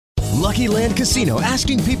Lucky Land Casino,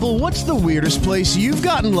 asking people, what's the weirdest place you've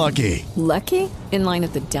gotten lucky? Lucky? In line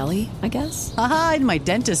at the deli, I guess? Aha, in my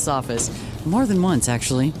dentist's office. More than once,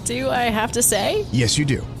 actually. Do I have to say? Yes, you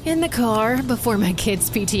do. In the car before my kids'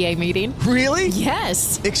 PTA meeting. Really?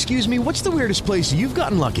 Yes. Excuse me, what's the weirdest place you've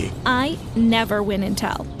gotten lucky? I never win and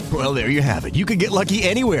tell. Well, there you have it. You can get lucky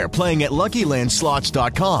anywhere, playing at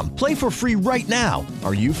LuckyLandSlots.com. Play for free right now.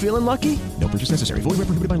 Are you feeling lucky? No purchase necessary. Void where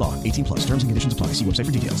prohibited by law. 18 plus. Terms and conditions apply. See website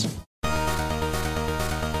for details.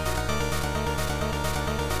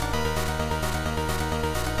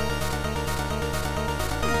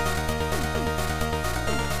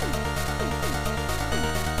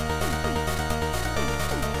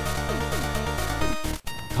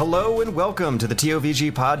 Hello and welcome to the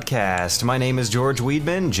TOVG podcast. My name is George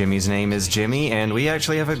Weedman, Jimmy's name is Jimmy, and we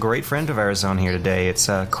actually have a great friend of ours on here today. It's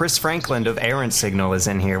Chris Franklin of Errant Signal is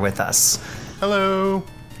in here with us. Hello.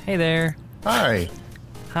 Hey there. Hi.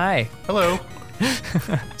 Hi. Hello.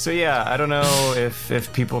 So yeah, I don't know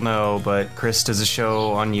if people know, but Chris does a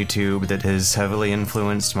show on YouTube that has heavily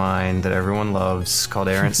influenced mine that everyone loves called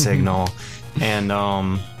Errant Signal. And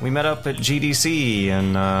we met up at GDC,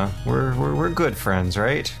 and we're good friends,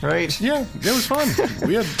 right? Right? Yeah, it was fun.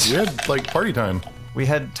 We had like party time. We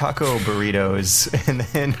had taco burritos, and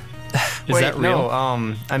then Is that real?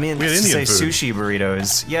 No, I mean we had to say Indian food. sushi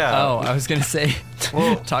burritos. Yeah. Oh, I was gonna say,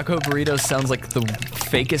 Well- taco burritos sounds like the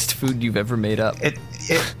fakest food you've ever made up.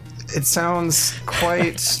 It sounds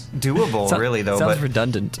quite doable, really, though. Sounds but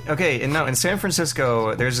redundant. okay, and now in San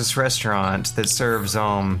Francisco, there's this restaurant that serves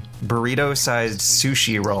burrito-sized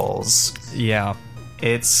sushi rolls. Yeah.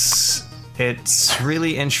 It's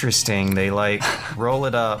really interesting. They like roll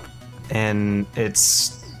it up, and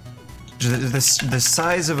it's the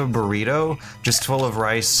size of a burrito, just full of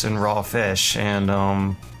rice and raw fish, and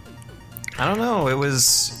I don't know. It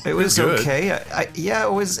was good. okay.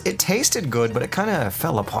 It tasted good, but it kind of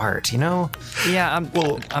fell apart. You know? Yeah.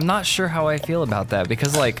 I'm not sure how I feel about that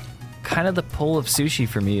because like, kind of the pull of sushi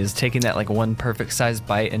for me is taking that like one perfect sized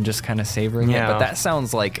bite and just kind of savoring it. But that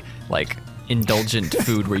sounds like indulgent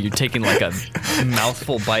food where you're taking like a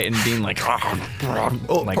mouthful bite and being like,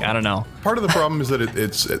 like I don't know. Part of the problem is that it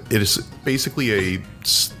is basically a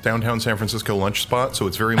downtown San Francisco lunch spot, so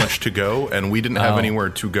it's very much to go, and we didn't have anywhere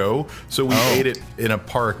to go, so we ate it in a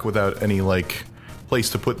park without any like place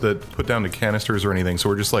to put down the canisters or anything. So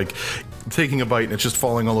we're just like taking a bite and it's just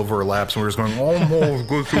falling all over our laps, and we're just going, oh,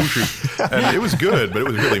 good sushi. And it was good, but it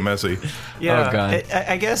was really messy. Yeah, Oh, God.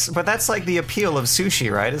 I guess, but that's like the appeal of sushi,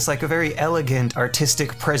 right? It's like a very elegant,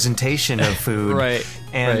 artistic presentation of food. Right.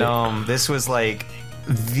 And this was like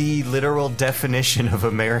the literal definition of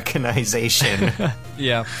Americanization.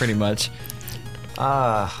 Yeah, pretty much. All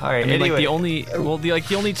right. I mean, anyway, like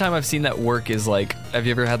the only time I've seen that work is like, have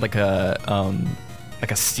you ever had like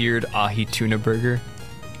a seared ahi tuna burger?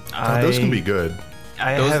 Those can be good.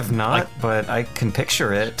 I have not, but I can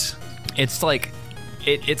picture it. It's like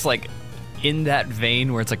it's like in that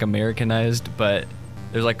vein where it's like Americanized, but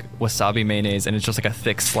there's like wasabi mayonnaise and it's just like a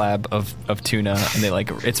thick slab of tuna, and they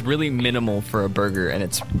like it's really minimal for a burger, and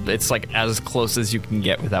it's like as close as you can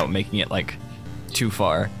get without making it like too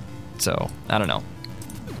far. So I don't know.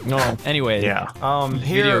 No. Anyway, Yeah.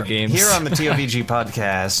 Video games. Here on the TOVG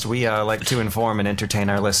podcast, we like to inform and entertain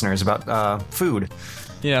our listeners about food.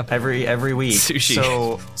 Yeah. Every week.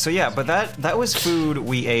 Sushi. So yeah, but that was food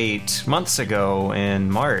we ate months ago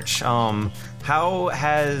in March. How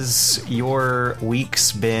has your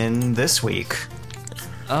weeks been this week?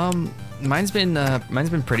 Mine's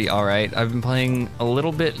been pretty all right. I've been playing a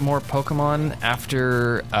little bit more Pokemon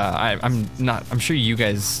after I'm sure you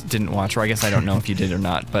guys didn't watch, or I guess I don't know if you did or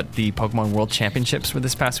not, but the Pokemon World Championships were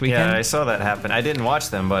this past weekend. Yeah, I saw that happen. I didn't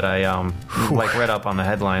watch them, but I like read up on the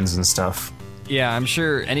headlines and stuff. Yeah, I'm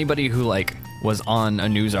sure anybody who like was on a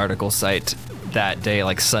news article site that day,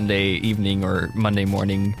 like Sunday evening or Monday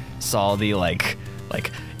morning, saw the like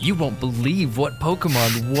you won't believe what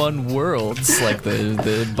Pokemon won Worlds, like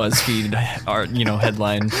the BuzzFeed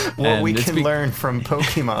headline. What we can learn from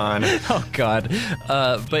Pokemon. Oh God,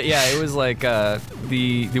 but yeah, it was like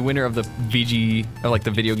the winner of the VG, or like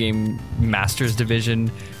the video game Masters division,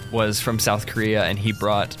 was from South Korea, and he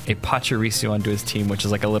brought a Pachirisu onto his team, which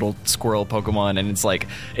is like a little squirrel Pokemon, and it's like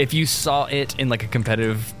if you saw it in like a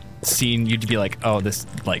competitive scene, you'd be like, oh, this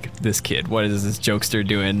kid, what is this jokester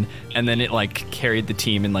doing? And then it like carried the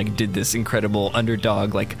team and like did this incredible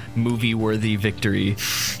underdog, like movie worthy victory.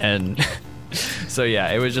 And So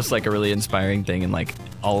yeah, it was just like a really inspiring thing, and like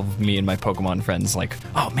all of me and my Pokemon friends like,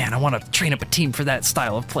 oh man, I want to train up a team for that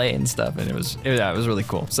style of play and stuff, and it was really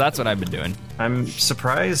cool. So that's what I've been doing. I'm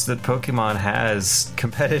surprised that Pokemon has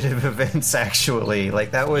competitive events actually.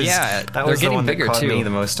 Like that was the one that caught me the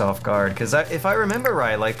most off guard, because if I remember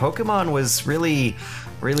right, like Pokemon was really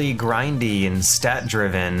grindy and stat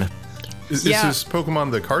driven. Is this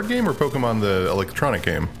Pokemon the card game or Pokemon the electronic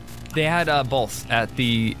game? They had both at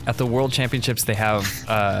the World Championships. They have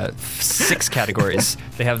 6 categories.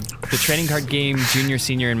 They have the trading card game, Junior,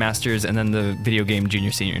 Senior, and Masters, and then the video game,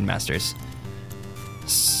 Junior, Senior, and Masters.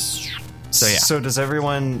 So yeah. So does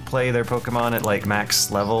everyone play their Pokemon at like max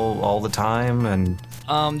level all the time? And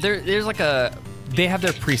there's like they have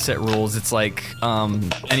their preset rules. It's like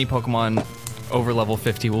any Pokemon over level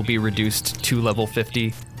 50 will be reduced to level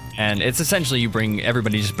 50. And it's essentially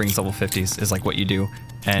everybody just brings level 50s is like what you do.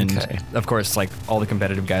 And of course, like all the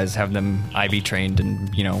competitive guys have them IV trained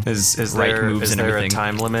and, you know, is right there, moves is and there everything. a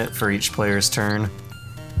time limit for each player's turn?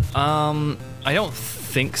 I don't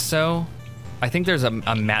think so. I think there's a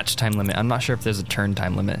match time limit. I'm not sure if there's a turn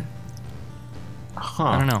time limit. Huh.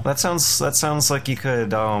 I don't know. That sounds like you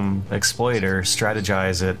could exploit or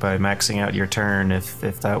strategize it by maxing out your turn if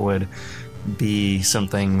that would be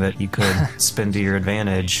something that you could spin to your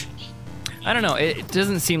advantage. I don't know. It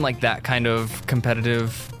doesn't seem like that kind of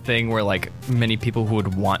competitive thing where like many people who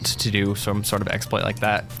would want to do some sort of exploit like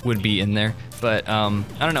that would be in there. But I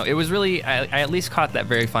don't know. It was really I at least caught that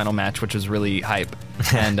very final match, which was really hype.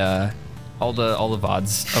 And all the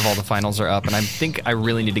VODs of all the finals are up, and I think I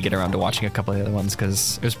really need to get around to watching a couple of the other ones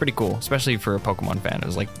because it was pretty cool, especially for a Pokemon fan. It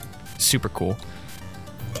was like super cool.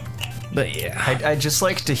 But yeah, I'd just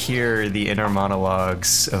like to hear the inner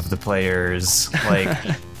monologues of the players, like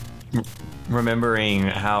remembering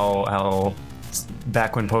how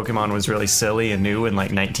back when Pokemon was really silly and new in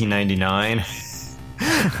like 1999.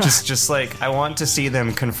 just like I want to see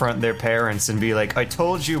them confront their parents and be like, "I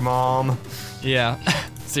told you, Mom." Yeah,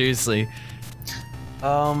 seriously.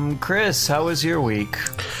 Chris, how was your week?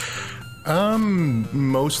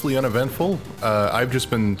 Mostly uneventful. I've just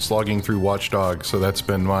been slogging through Watch Dogs, so that's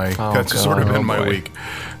been my week.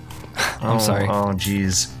 I'm sorry. Oh,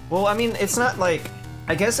 geez. Well, I mean, it's not like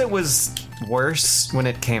I guess it was worse when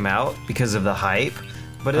it came out because of the hype,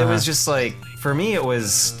 but it was just like for me, it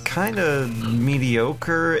was kind of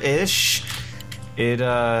mediocre-ish. It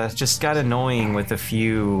just got annoying with a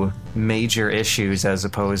few major issues as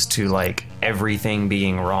opposed to like everything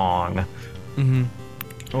being wrong. Mm-hmm.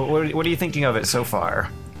 What are you thinking of it so far?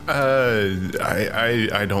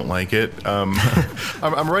 I don't like it.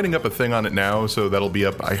 I'm writing up a thing on it now, so that'll be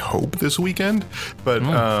up, I hope, this weekend. But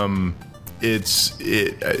I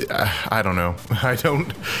don't know.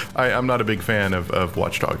 I'm not a big fan of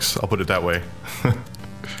Watch Dogs. I'll put it that way.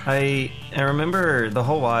 I remember the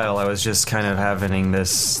whole while I was just kind of having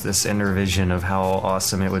this inner vision of how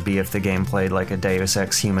awesome it would be if the game played like a Deus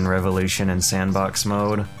Ex Human Revolution in sandbox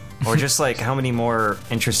mode. Or just like how many more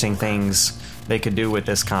interesting things they could do with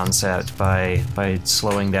this concept by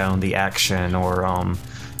slowing down the action or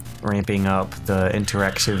ramping up the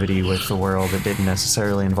interactivity with the world that didn't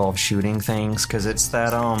necessarily involve shooting things. Because it's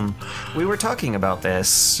that we were talking about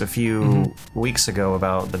this a few weeks ago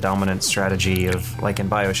about the dominant strategy of like in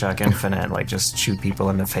BioShock Infinite, like just shoot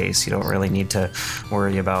people in the face. You don't really need to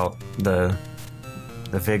worry about the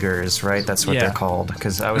vigors, right? That's what they're called.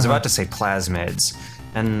 Because I was about to say plasmids.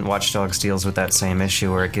 And Watch Dogs deals with that same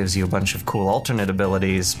issue where it gives you a bunch of cool alternate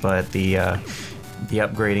abilities, but the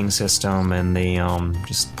upgrading system and the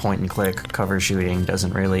just point and click cover shooting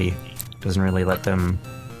doesn't really let them.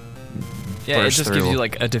 Yeah, it just gives you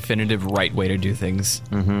like a definitive right way to do things.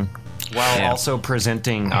 Mm-hmm. While also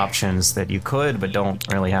presenting options that you could but don't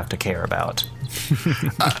really have to care about.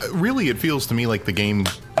 Really, it feels to me like the game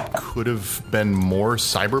could have been more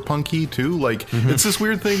cyberpunk-y too. Like it's this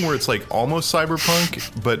weird thing where it's like almost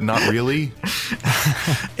cyberpunk but not really.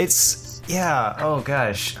 Oh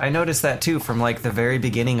gosh, I noticed that too from like the very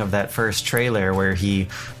beginning of that first trailer where he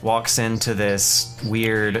walks into this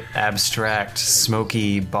weird abstract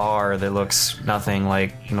smoky bar that looks nothing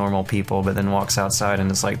like normal people, but then walks outside and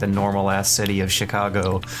it's like the normal ass city of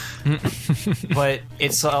Chicago. But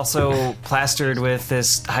it's also plastered with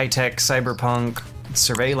this high-tech cyberpunk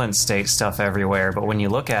surveillance state stuff everywhere, but when you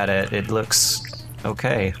look at it, it looks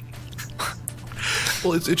okay.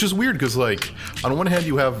 Well, it's just weird because, like, on one hand,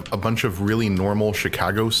 you have a bunch of really normal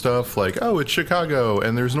Chicago stuff, like, oh, it's Chicago,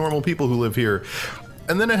 and there's normal people who live here.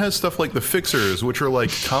 And then it has stuff like the Fixers, which are, like,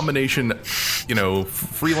 combination,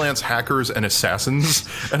 freelance hackers and assassins.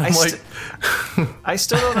 And I'm I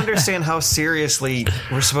still don't understand how seriously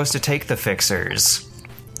we're supposed to take the Fixers.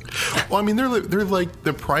 Well, I mean, they're like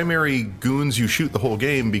the primary goons you shoot the whole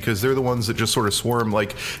game because they're the ones that just sort of swarm.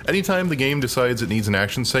 Like, anytime the game decides it needs an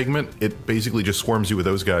action segment, it basically just swarms you with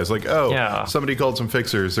those guys. Like, somebody called some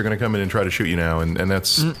fixers. They're going to come in and try to shoot you now. And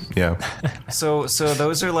that's, yeah. So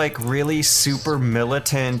those are like really super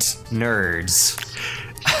militant nerds.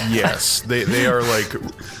 Yes. They are like,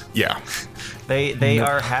 yeah. They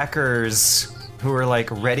are hackers who are like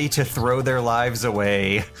ready to throw their lives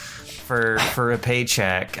away for a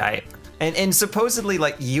paycheck. And supposedly,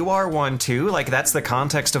 like, you are one too. Like, that's the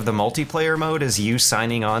context of the multiplayer mode, is you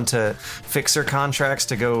signing on to fixer contracts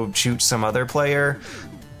to go shoot some other player.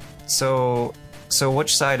 So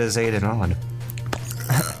which side is Aiden on?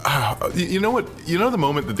 You know what? You know the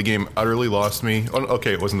moment that the game utterly lost me?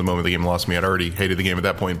 Okay, it wasn't the moment the game lost me. I'd already hated the game at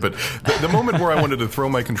that point. But the moment where I wanted to throw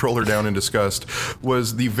my controller down in disgust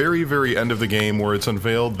was the very, very end of the game, where it's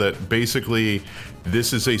unveiled that basically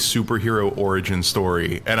this is a superhero origin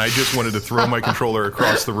story. And I just wanted to throw my controller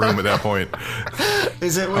across the room at that point.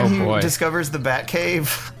 Is it when he discovers the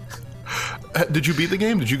Batcave? Did you beat the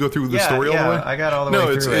game? Did you go through the story all the way? Yeah, I got all the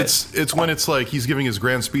way through it. It's when it's like he's giving his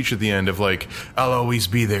grand speech at the end of like, I'll always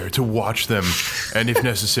be there to watch them, and if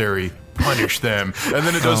necessary, punish them. And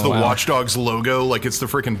then it does Watch Dogs logo, like it's the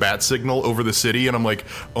freaking bat signal over the city, and I'm like,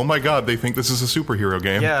 oh my god, they think this is a superhero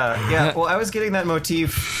game. Yeah. Well, I was getting that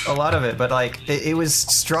motif, a lot of it, but like it was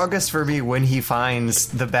strongest for me when he finds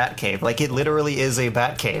the Batcave. Like, it literally is a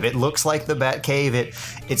Batcave. It looks like the Batcave.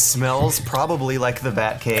 It smells probably like the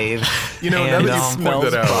Batcave. You know, now that you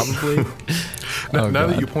point that out, now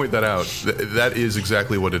that you point that out, that is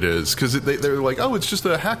exactly what it is. Because they're like, oh, it's just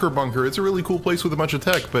a hacker bunker. It's a really cool place with a bunch of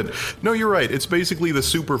tech. But no, you're right. It's basically the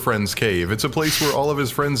Super Friends cave. It's a place where all of his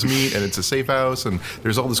friends meet, and it's a safe house, and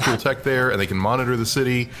there's all this cool tech there, and they can monitor the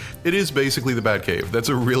city. It is basically the Batcave. That's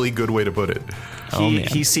a really good way to put it.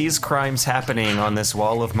 He sees crimes happening on this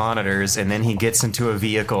wall of monitors, and then he gets into a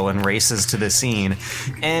vehicle and races to the scene.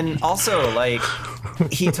 And also, like,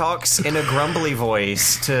 he talks in a grumbly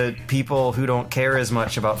voice to people who don't care as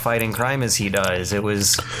much about fighting crime as he does. It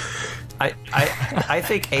was... I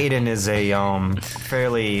think Aiden is a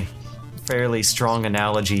fairly strong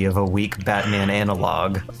analogy of a weak Batman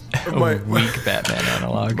analog. Weak Batman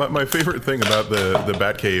analog. My favorite thing about the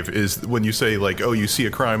Batcave is when you say, like, oh, you see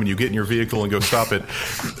a crime and you get in your vehicle and go stop it.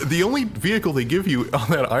 The only vehicle they give you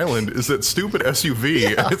on that island is that stupid SUV.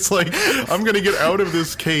 Yeah. It's like, I'm going to get out of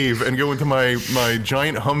this cave and go into my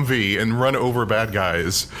giant Humvee and run over bad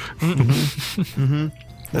guys. Mm-hmm.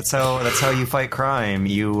 That's how you fight crime.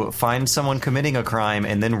 You find someone committing a crime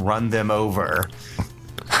and then run them over.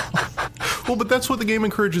 Well, but that's what the game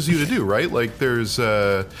encourages you to do, right? Like, there's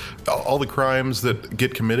all the crimes that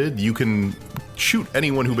get committed. You can shoot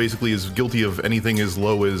anyone who basically is guilty of anything as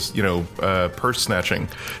low as, purse snatching.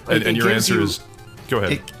 And your answer is... Go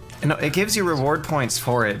ahead. It gives you reward points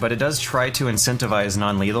for it, but it does try to incentivize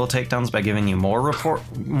non-lethal takedowns by giving you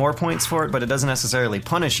more points for it, but it doesn't necessarily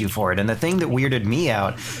punish you for it. And the thing that weirded me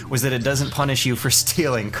out was that it doesn't punish you for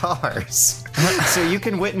stealing cars. So you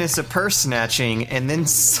can witness a purse snatching and then,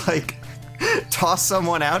 like, toss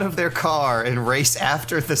someone out of their car and race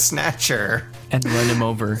after the snatcher. And run him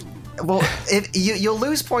over. Well, you'll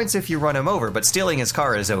lose points if you run him over, but stealing his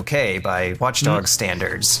car is okay by Watch Dogs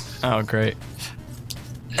standards. Oh, great.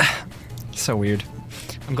 So weird.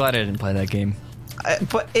 I'm glad I didn't play that game.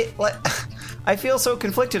 I feel so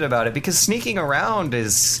conflicted about it because sneaking around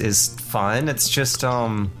is fun. It's just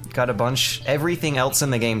got everything else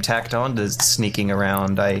in the game tacked on to sneaking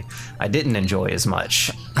around. I didn't enjoy as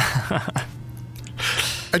much.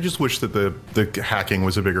 I just wish that the hacking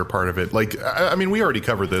was a bigger part of it. Like, I mean, we already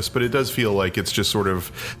covered this, but it does feel like it's just sort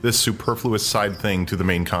of this superfluous side thing to the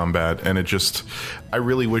main combat. And I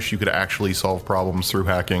really wish you could actually solve problems through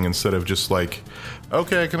hacking instead of just like,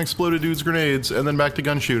 okay, I can explode a dude's grenades and then back to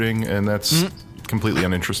gun shooting. And that's completely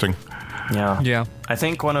uninteresting. Yeah. I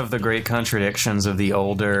think one of the great contradictions of the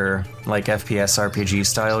older, like, FPS RPG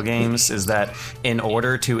style games is that in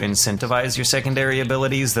order to incentivize your secondary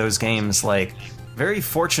abilities, those games, like, very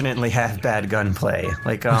fortunately have bad gunplay.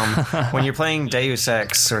 Like, when you're playing Deus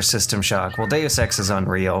Ex or System Shock, well, Deus Ex is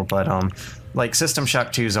Unreal, but like System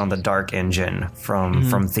Shock 2 is on the Dark engine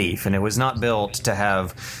from Thief, and it was not built to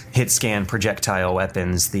have hit scan projectile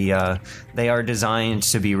weapons. They are designed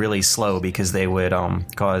to be really slow because they would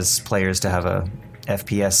cause players to have a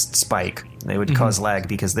FPS spike. They would cause lag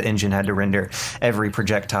because the engine had to render every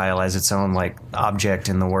projectile as its own, like, object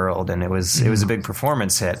in the world, and it was a big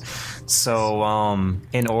performance hit. So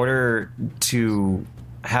in order to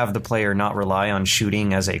have the player not rely on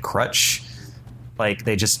shooting as a crutch, like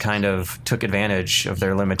they just kind of took advantage of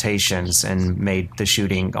their limitations and made the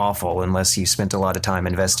shooting awful unless you spent a lot of time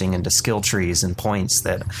investing into skill trees and points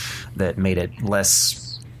that made it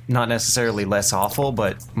less, not necessarily less awful,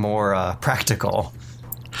 but more practical.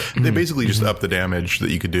 They basically just upped the damage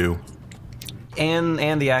that you could do.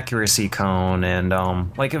 And the accuracy cone and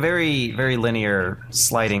like a very, very linear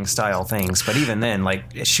sliding style things. But even then,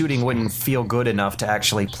 like shooting wouldn't feel good enough to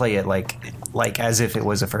actually play it like as if it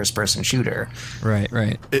was a first person shooter.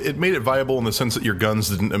 Right. It made it viable in the sense that your guns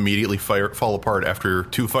didn't immediately fall apart after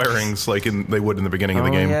 2 firings like they would in the beginning of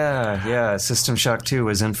the game. Yeah. System Shock 2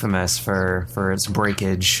 was infamous for its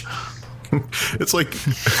breakage. It's like,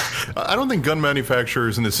 I don't think gun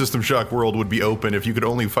manufacturers in the System Shock world would be open if you could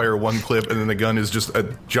only fire 1 clip and then the gun is just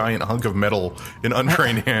a giant hunk of metal in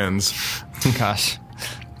untrained hands. Gosh.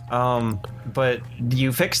 But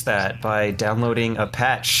you fix that by downloading a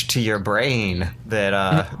patch to your brain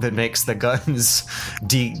that makes the guns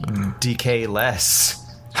decay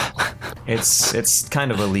less. It's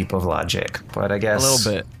kind of a leap of logic, but I guess a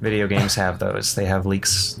little bit. Video games have those. They have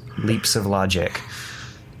leaps of logic.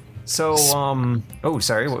 So,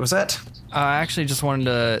 sorry, what was that? I actually just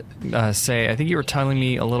wanted to say, I think you were telling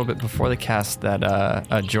me a little bit before the cast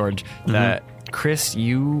that, George, that Chris,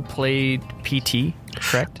 you played PT,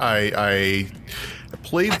 correct? I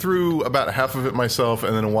played through about half of it myself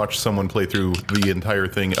and then watched someone play through the entire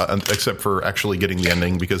thing, except for actually getting the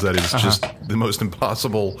ending, because that is just the most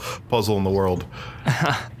impossible puzzle in the world.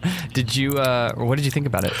 Did you, what did you think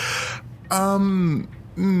about it?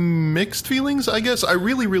 Mixed feelings, I guess. I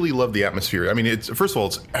really, really love the atmosphere. I mean, first of all,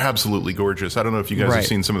 it's absolutely gorgeous. I don't know if you guys have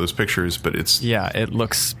seen some of those pictures, but it's... Yeah, it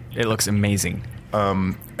looks amazing.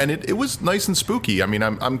 And it was nice and spooky. I mean,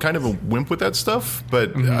 I'm kind of a wimp with that stuff,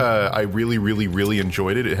 but I really, really, really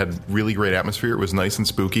enjoyed it. It had really great atmosphere. It was nice and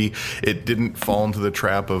spooky. It didn't fall into the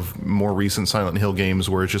trap of more recent Silent Hill games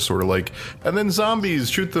where it's just sort of like, and then zombies,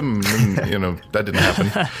 shoot them. And, that didn't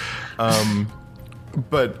happen.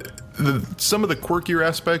 But... some of the quirkier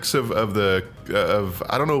aspects of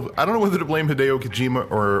I don't know whether to blame Hideo Kojima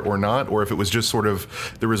or not, or if it was just sort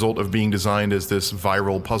of the result of being designed as this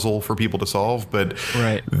viral puzzle for people to solve. But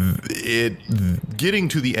it getting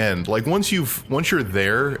to the end, like once you're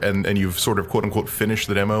there and you've sort of quote unquote finished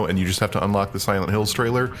the demo and you just have to unlock the Silent Hills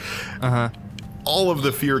trailer. All of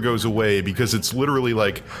the fear goes away, because it's literally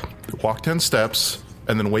like walk 10 steps.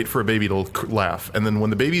 And then wait for a baby to laugh. And then when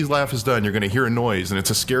the baby's laugh is done, you're going to hear a noise, and it's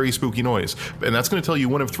a scary, spooky noise. And that's going to tell you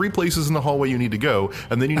one of 3 places in the hallway you need to go.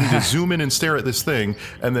 And then you need to zoom in and stare at this thing.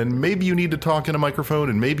 And then maybe you need to talk in a microphone,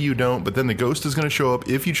 and maybe you don't. But then the ghost is going to show up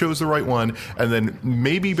if you chose the right one. And then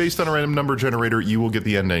maybe based on a random number generator, you will get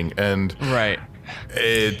the ending. And I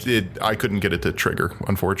couldn't get it to trigger,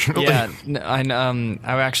 unfortunately. Yeah,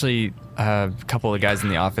 I actually a couple of guys in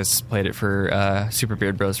the office played it for Super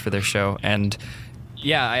Beard Bros for their show, and.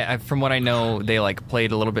 Yeah, I from what I know, they like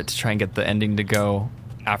played a little bit to try and get the ending to go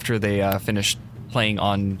after they finished playing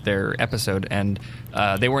on their episode, and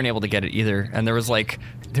they weren't able to get it either. And there was like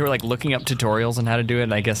they were like looking up tutorials on how to do it,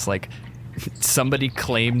 and I guess like somebody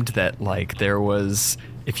claimed that like there was,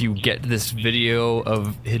 if you get this video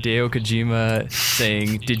of Hideo Kojima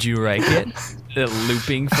saying "Did you like it?"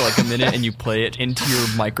 looping for like a minute, and you play it into your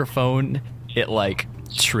microphone, it like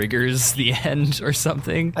triggers the end or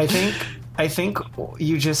something. I think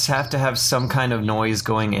you just have to have some kind of noise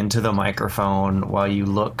going into the microphone while you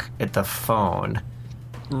look at the phone.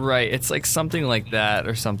 Right, it's like something like that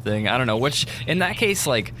or something. I don't know, which in that case,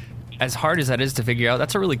 like, as hard as that is to figure out,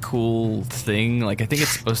 that's a really cool thing. Like, I think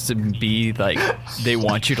it's supposed to be like they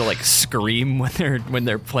want you to like scream when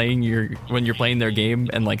you're playing their game,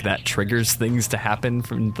 and like that triggers things to happen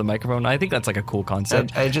from the microphone. I think that's like a cool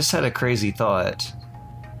concept. I just had a crazy thought.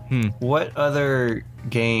 What other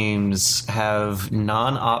games have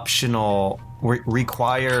non-optional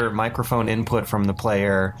require microphone input from the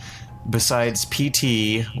player besides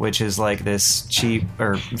PT, which is like this cheap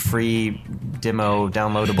or free demo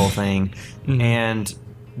downloadable thing, and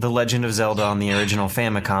The Legend of Zelda on the original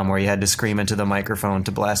Famicom, where you had to scream into the microphone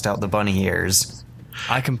to blast out the bunny ears?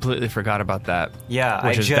 I completely forgot about that. Yeah,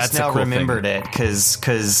 I just now remembered it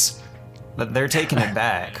because they're taking it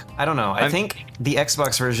back. I don't know. I think the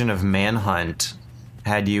Xbox version of Manhunt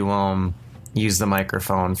had you use the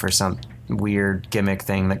microphone for some weird gimmick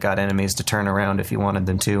thing that got enemies to turn around if you wanted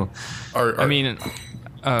them to.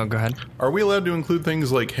 Go ahead. Are we allowed to include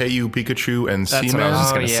things like "Hey You Pikachu" and That's what I was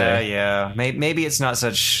just gonna say. Yeah. Maybe it's not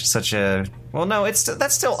such a. Well, no,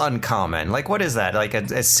 that's still uncommon. Like, what is that? Like a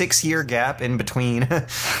 6-year gap in between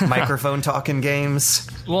microphone talking games?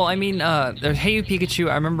 Well, I mean, there's "Hey You Pikachu."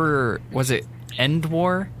 I remember, was it End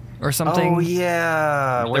War? or something. Oh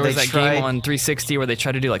yeah, There was that game on 360 where they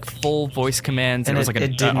tried to do like full voice commands, and it was like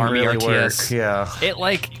it didn't Army really RTS. work. Yeah,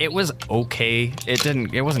 It was okay.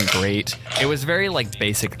 It wasn't great. It was very like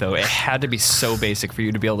basic though. It had to be so basic for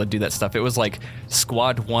you to be able to do that stuff. It was like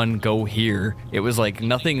Squad 1 go here. It was like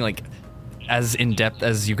nothing like as in depth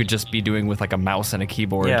as you could just be doing with like a mouse and a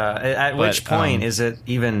keyboard. Yeah. At which point is it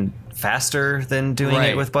even faster than doing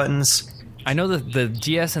it with buttons? I know that the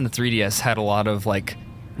DS and the 3DS had a lot of like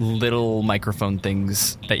little microphone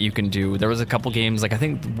things that you can do. There was a couple games, like I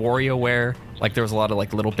think WarioWare, like there was a lot of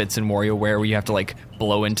like little bits in WarioWare where you have to like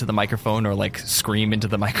blow into the microphone or like scream into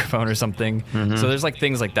the microphone or something. Mm-hmm. So there's like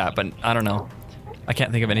things like that, but I don't know. I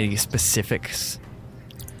can't think of any specifics.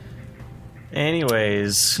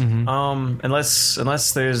 Anyways,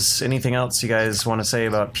 unless there's anything else you guys want to say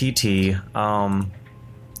about PT,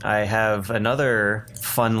 I have another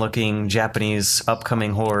fun-looking Japanese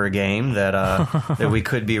upcoming horror game that that we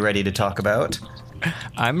could be ready to talk about.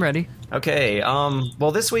 I'm ready. Okay,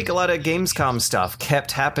 well, this week a lot of Gamescom stuff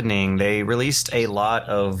kept happening. They released a lot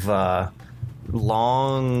of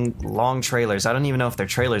long trailers. I don't even know if they're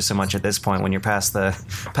trailers so much at this point when you're past the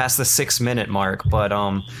 6-minute mark, but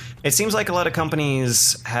it seems like a lot of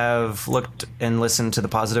companies have looked and listened to the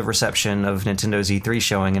positive reception of Nintendo's E3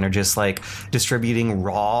 showing and are just like distributing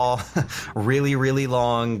raw, really, really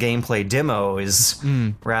long gameplay demos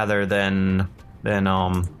rather than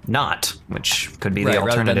not, which could be the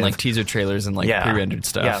alternative. Rather than like teaser trailers and like pre-rendered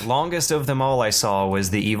stuff. Yeah, longest of them all I saw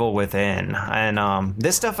was The Evil Within. And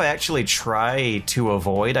this stuff I actually try to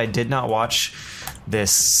avoid. I did not watch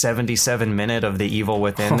this 77-minute of The Evil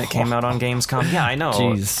Within that came out on Gamescom. Yeah, I know.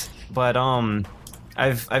 Jeez. But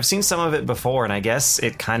I've seen some of it before, and I guess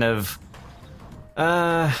it kind of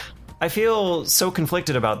I feel so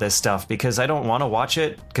conflicted about this stuff because I don't want to watch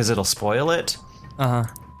it because it'll spoil it.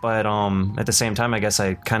 But at the same time, I guess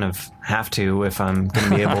I kind of have to if I'm going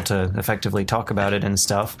to be able to effectively talk about it and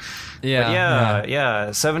stuff.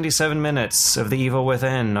 Yeah. 77 minutes of The Evil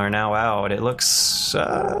Within are now out. It looks...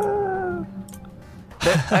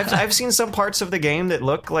 I've seen some parts of the game that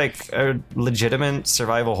look like a legitimate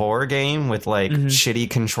survival horror game with like shitty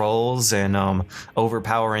controls and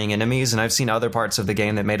overpowering enemies, and I've seen other parts of the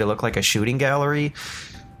game that made it look like a shooting gallery.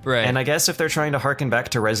 Right. And I guess if they're trying to harken back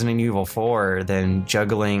to Resident Evil 4, then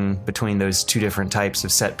juggling between those two different types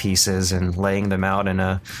of set pieces and laying them out in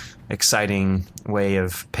a exciting way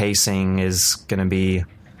of pacing is gonna be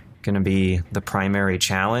the primary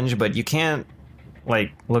challenge. But you can't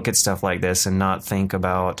like look at stuff like this and not think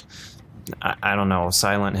about I don't know,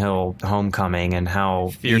 Silent Hill Homecoming and how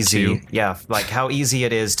Fear easy 2. like how easy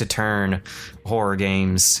it is to turn horror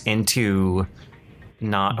games into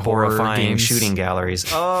not Horror horrifying games. shooting galleries.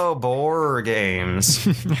 Oh, horror games.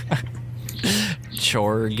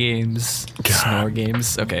 Chore games. Snore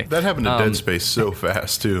games. Okay. That happened to Dead Space so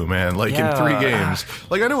fast too, man. Like in 3 games.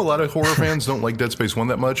 Like I know a lot of horror fans don't like Dead Space 1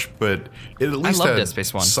 that much, but it at least love had Dead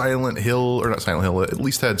Space 1. Silent Hill, or not Silent Hill, it at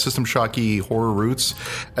least had System Shocky horror roots.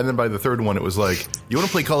 And then by the 3rd one, it was like, you want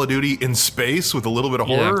to play Call of Duty in space with a little bit of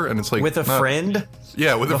horror? And it's like With a friend?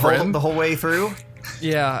 Yeah, with a friend. The whole way through?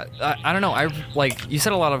 Yeah, I don't know. I like you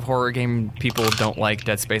said a lot of horror game people don't like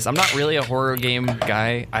Dead Space. I'm not really a horror game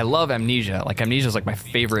guy. I love Amnesia. Like Amnesia is like my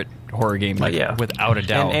favorite horror game, like without a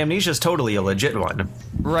doubt. And Amnesia's totally a legit one.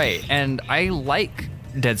 Right, and I like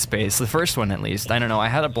Dead Space, the first one at least. I don't know. I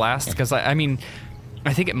had a blast because I mean,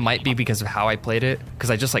 I think it might be because of how I played it,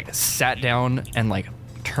 because I just like sat down and like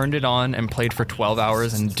turned it on and played for 12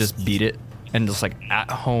 hours and just beat it. And just like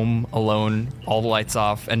at home alone, all the lights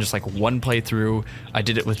off, and just like one playthrough. I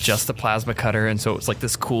did it with just the plasma cutter, and so it was like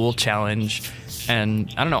this cool challenge.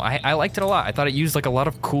 And I don't know, I liked it a lot. I thought it used like a lot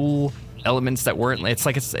of cool elements that weren't. It's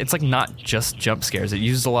like not just jump scares. It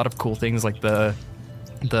used a lot of cool things like the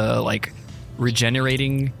like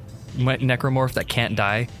regenerating necromorph that can't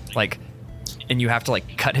die, like. And you have to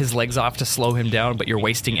like cut his legs off to slow him down, but you're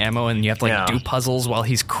wasting ammo, and you have to like do puzzles while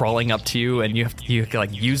he's crawling up to you, and you can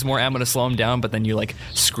like use more ammo to slow him down, but then you like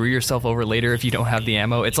screw yourself over later if you don't have the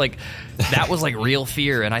ammo. It's like that was like real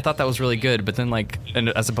Fear, and I thought that was really good. But then like, and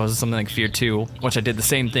as opposed to something like Fear 2, which I did the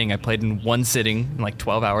same thing. I played in one sitting, in like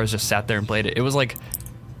 12 hours, just sat there and played it. It was like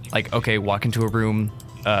okay, walk into a room,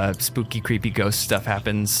 spooky, creepy ghost stuff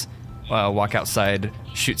happens. Walk outside,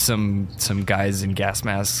 shoot some guys in gas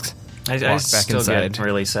masks. I still get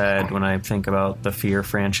really sad when I think about the Fear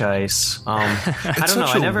franchise. I don't know.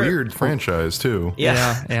 Such a weird franchise too.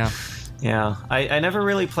 Yeah. I never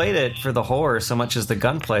really played it for the horror so much as the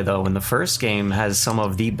gunplay, though. And the first game has some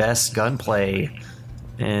of the best gunplay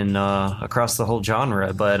in across the whole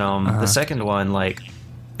genre. But the second one, like,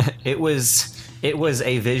 it was it was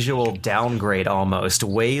a visual downgrade almost.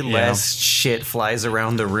 Way less shit flies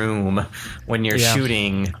around the room when you're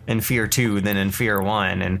shooting in Fear 2 than in Fear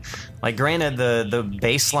 1. And, like, granted, the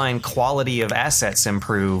baseline quality of assets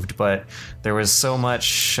improved, but there was so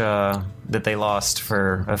much that they lost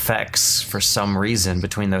for effects for some reason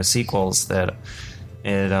between those sequels that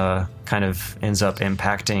it kind of ends up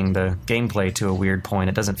impacting the gameplay to a weird point.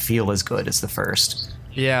 It doesn't feel as good as the first.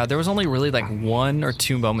 Yeah, there was only really like 1 or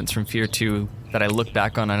 2 moments from Fear 2 that I look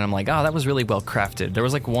back on and I'm like, oh, that was really well crafted. There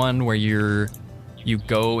was like one where you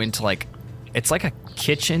go into like, it's like a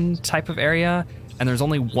kitchen type of area and there's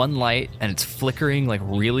only one light and it's flickering like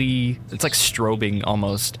really, it's like strobing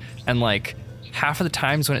almost. And like half of the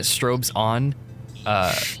times when it strobes on,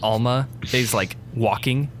 Alma is like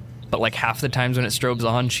walking, but like half the times when it strobes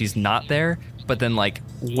on, she's not there. But then like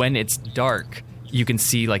when it's dark, you can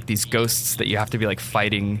see like these ghosts that you have to be like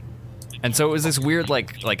fighting. And so it was this weird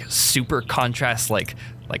like super contrast, like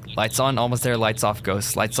lights on, almost there, lights off,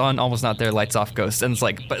 ghosts, lights on, almost not there, lights off, ghosts. And it's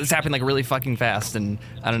like, but it's happening like really fucking fast. And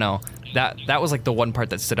I don't know, that was like the one part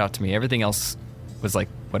that stood out to me. Everything else was like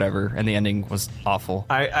whatever, and the ending was awful.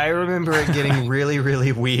 I remember it getting really,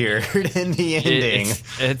 really weird in the ending.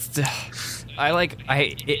 It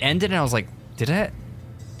ended and I was like, did it?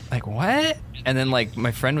 Like what? And then like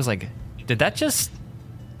my friend was like, Did that just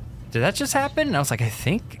happen? And I was like, I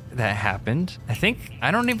think that happened.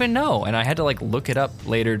 I don't even know. And I had to like look it up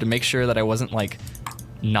later to make sure that I wasn't like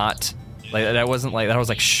not like that I wasn't like that I was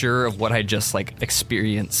like sure of what I just like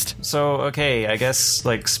experienced. So okay, I guess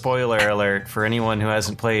like spoiler alert for anyone who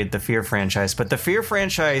hasn't played the Fear franchise, but the Fear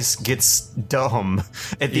franchise gets dumb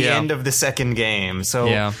at the end of the second game.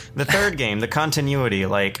 So the third game, the continuity,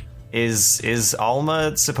 like Is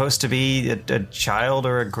Alma supposed to be a child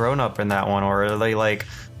or a grown-up in that one? Or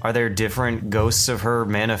are there different ghosts of her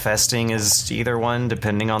manifesting as either one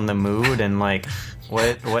depending on the mood? And like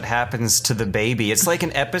what happens to the baby? It's like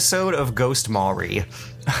an episode of Ghost Maury.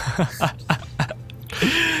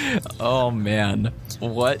 Oh man.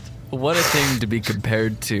 What a thing to be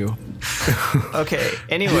compared to. Okay,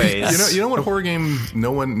 anyways. You know what horror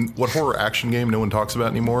action game no one talks about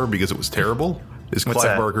anymore because it was terrible? Is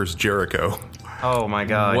Clive Barker's Jericho. Oh my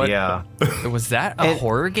god, yeah. Was that a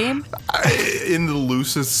horror game? In the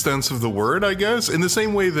loosest sense of the word, I guess. In the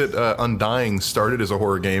same way that Undying started as a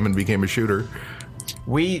horror game and became a shooter.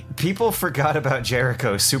 People forgot about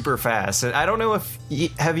Jericho super fast. I don't know if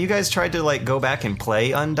have you guys tried to like go back and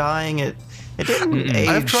play Undying? It didn't age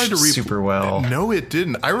I've tried to super well. No, it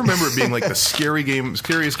didn't. I remember it being like the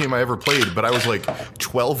scariest game I ever played, but I was like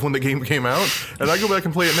 12 when the game came out, and I go back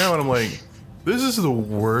and play it now and I'm like, this is the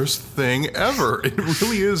worst thing ever. It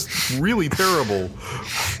really is really terrible.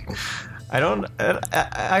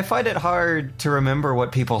 I find it hard to remember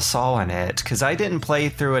what people saw in it because I didn't play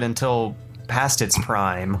through it until past its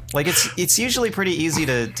prime. Like it's usually pretty easy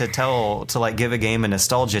to like give a game a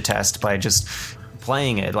nostalgia test by just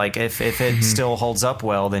playing it. Like if it still holds up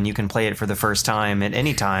well, then you can play it for the first time at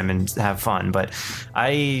any time and have fun. But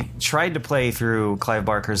I tried to play through Clive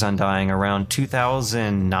Barker's Undying around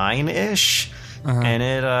 2009-ish, and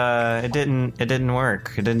it didn't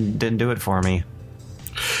work. It didn't do it for me.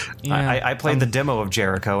 Yeah, I played the demo of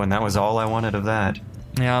Jericho, and that was all I wanted of that.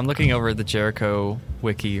 Yeah, I'm looking over the Jericho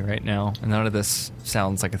wiki right now, and none of this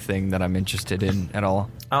sounds like a thing that I'm interested in at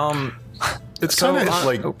all. It's kind of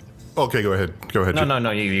like. Okay, go ahead.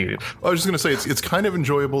 No, you. I was just going to say, it's kind of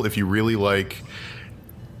enjoyable if you really like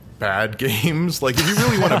bad games. Like, if you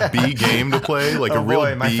really want a B game to play, like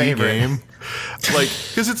B game. Like,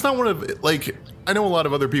 because it's not one of, like, I know a lot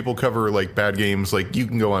of other people cover, like, bad games. Like, you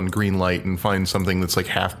can go on Greenlight and find something that's, like,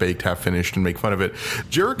 half-baked, half-finished and make fun of it.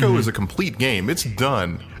 Jericho is a complete game. It's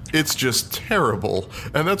done. It's just terrible.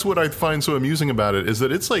 And that's what I find so amusing about it, is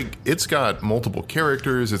that it's like, it's got multiple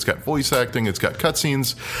characters, it's got voice acting, it's got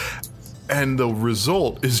cutscenes, and the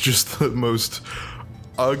result is just the most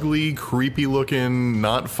ugly, creepy looking,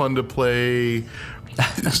 not fun to play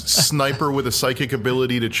sniper with a psychic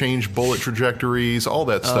ability to change bullet trajectories, all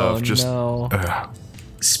that stuff.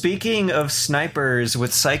 Speaking of snipers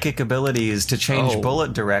with psychic abilities to change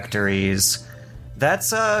bullet trajectories,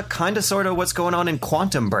 that's kind of sort of what's going on in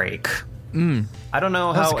Quantum Break. I don't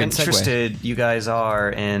know how interested you guys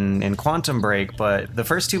are in Quantum Break, but the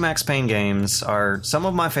first two Max Payne games are some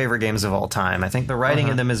of my favorite games of all time. I think the writing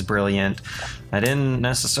in them is brilliant. I didn't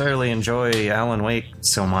necessarily enjoy Alan Wake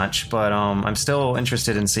so much, but I'm still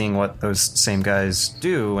interested in seeing what those same guys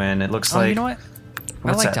do, and it looks like... You know what?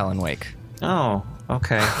 I liked Alan Wake. Oh,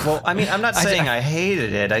 Okay. Well, I mean, I'm not saying I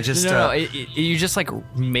hated it. I just you just like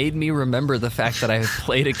made me remember the fact that I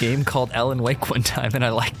played a game called Alan Wake one time and I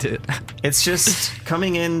liked it. It's just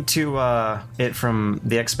coming into it from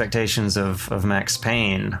the expectations of Max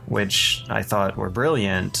Payne, which I thought were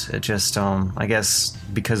brilliant. It just, I guess,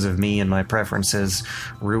 because of me and my preferences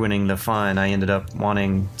ruining the fun, I ended up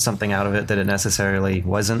wanting something out of it that it necessarily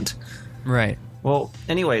wasn't. Right. Well,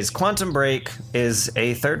 anyways, Quantum Break is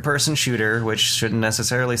a third-person shooter, which shouldn't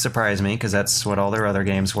necessarily surprise me, because that's what all their other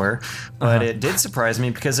games were. But it did surprise me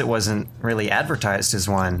because it wasn't really advertised as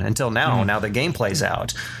one until now. Now the gameplay's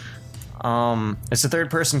out. It's a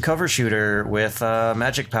third-person cover shooter with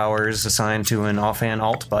magic powers assigned to an offhand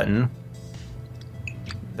alt button.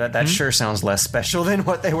 That sure sounds less special than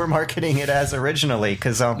what they were marketing it as originally.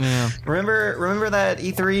 Because remember that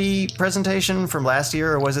E3 presentation from last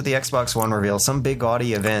year, or was it the Xbox One reveal? Some big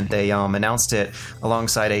gaudy event. They announced it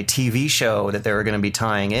alongside a TV show that they were going to be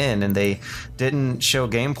tying in, and they didn't show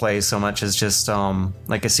gameplay so much as just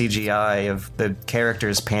like a CGI of the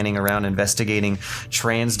characters panning around investigating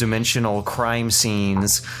trans-dimensional crime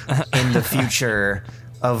scenes in the future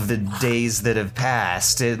of the days that have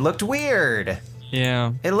passed. It looked weird.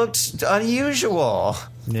 Yeah. It looked unusual.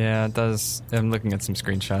 Yeah, it does. I'm looking at some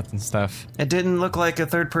screenshots and stuff. It didn't look like a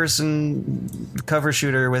third-person cover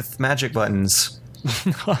shooter with magic buttons.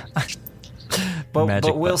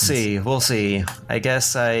 But we'll see. We'll see. I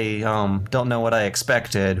guess I don't know what I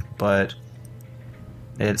expected, but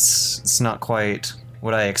it's not quite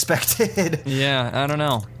what I expected. Yeah, I don't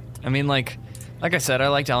know. I mean, like I said, I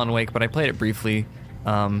liked Alan Wake, but I played it briefly.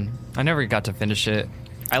 I never got to finish it.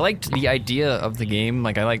 I liked the idea of the game.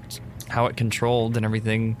 Like, I liked how it controlled and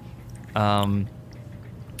everything.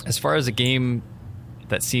 As far as a game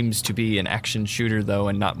that seems to be an action shooter, though,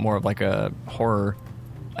 and not more of like a horror,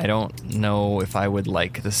 I don't know if I would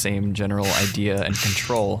like the same general idea and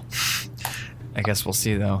control. I guess we'll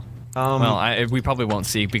see, though. We probably won't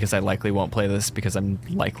see, because I likely won't play this, because I'm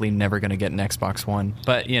likely never going to get an Xbox One.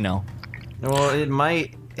 But, you know. Well, it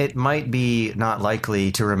might be not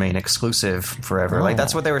likely to remain exclusive forever. Oh. Like,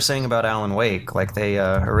 that's what they were saying about Alan Wake. Like, they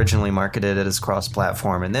originally marketed it as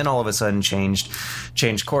cross-platform, and then all of a sudden changed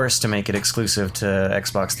course to make it exclusive to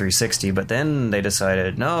Xbox 360. But then they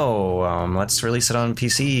decided, no, let's release it on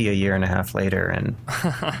PC a year and a half later, and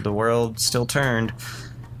the world still turned.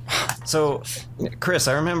 So, Chris,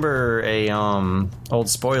 I remember a old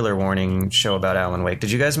spoiler warning show about Alan Wake. Did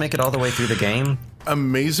you guys make it all the way through the game?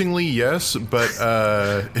 Amazingly, yes, but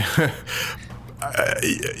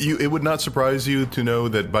it would not surprise you to know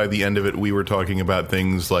that by the end of it, we were talking about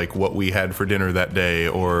things like what we had for dinner that day,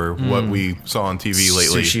 or what we saw on TV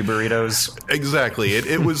lately. Sushi burritos. Exactly.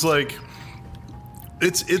 It was like,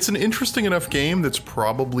 it's an interesting enough game that's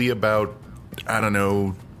probably about, I don't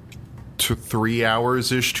know, to 3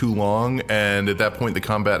 hours-ish too long, and at that point the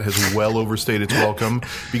combat has well overstayed its welcome,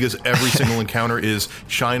 because every single encounter is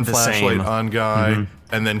shine flashlight on guy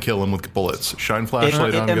and then kill him with bullets. Shine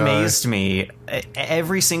flashlight on guy. It amazed me.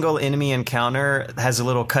 Every single enemy encounter has a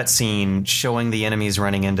little cutscene showing the enemies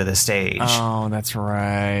running into the stage. Oh, that's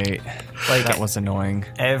right. Like, that was annoying.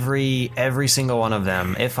 Every single one of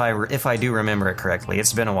them, if I do remember it correctly.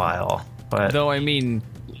 It's been a while, but Though, I mean,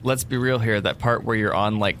 let's be real here. That part where you're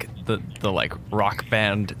on like the like rock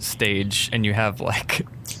band stage, and you have like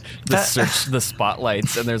the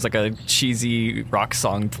spotlights, and there's like a cheesy rock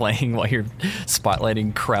song playing while you're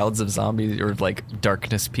spotlighting crowds of zombies or like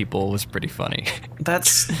darkness people, was pretty funny.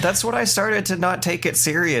 That's what I started to not take it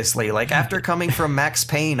seriously. Like, after coming from Max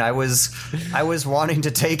Payne, I was wanting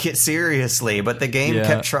to take it seriously, but the game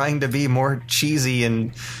kept trying to be more cheesy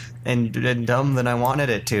and dumb than I wanted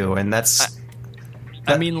it to, and that's.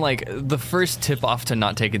 I mean, like, the first tip-off to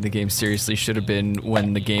not taking the game seriously should have been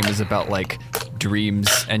when the game is about, like,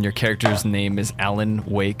 dreams, and your character's name is Alan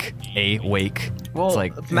Wake, A. Wake. Well, it's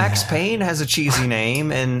like, Max Payne has a cheesy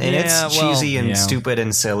name, and it's cheesy and stupid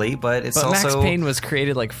and silly, but it's also... Max Payne was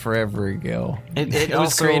created, like, forever ago. It was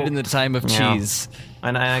also created in the time of cheese.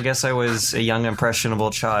 And I guess I was a young, impressionable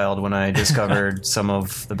child when I discovered some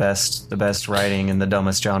of the best writing in the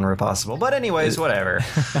dumbest genre possible. But anyways, whatever.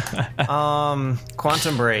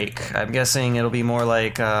 Quantum Break. I'm guessing it'll be more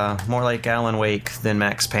like Alan Wake than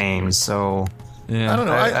Max Payne. So I don't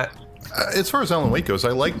know. As far as Alan Wake goes, I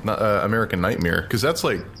like American Nightmare, because that's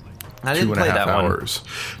like I didn't 2.5 hours.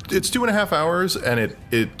 It's 2.5 hours, and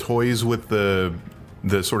it toys with the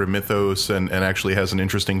sort of mythos and actually has an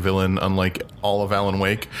interesting villain, unlike all of Alan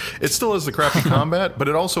Wake. It still has the crappy combat, but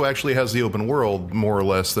it also actually has the open world, more or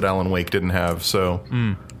less, that Alan Wake didn't have, so...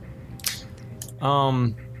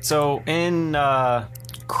 So in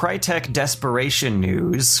Crytek Desperation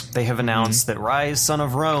news. They have announced that Rise Son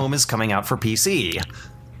of Rome is coming out for PC.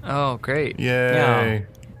 Oh, great. Yay.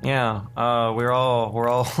 Yeah. We're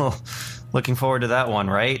all looking forward to that one,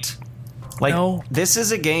 right? Like, No. This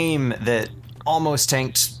is a game that almost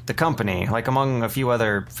tanked the company, like among a few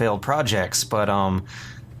other failed projects, but I'm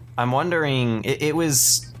wondering, it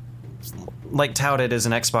was like touted as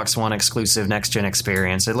an Xbox One exclusive next-gen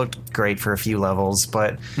experience. It looked great for a few levels,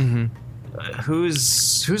 but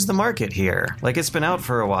who's the market here? Like, it's been out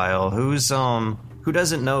for a while. Who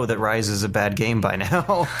doesn't know that Rise is a bad game by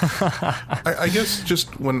now? I guess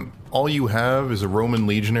just when all you have is a Roman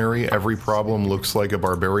legionary, every problem looks like a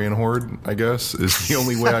barbarian horde, I guess, is the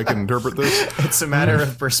only way I can interpret this. It's a matter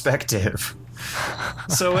of perspective.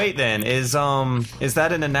 So wait then, is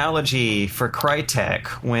that an analogy for Crytek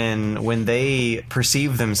when they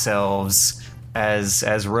perceive themselves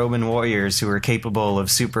as Roman warriors who are capable of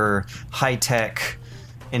super high-tech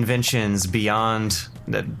inventions beyond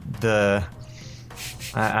the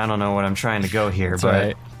I don't know what I'm trying to go here,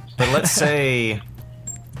 but let's say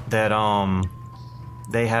that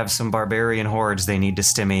they have some barbarian hordes they need to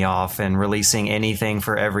stimmy off, and releasing anything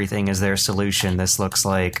for everything is their solution. This looks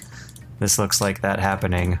like that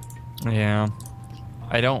happening. Yeah.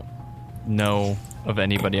 I don't know of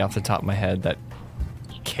anybody off the top of my head that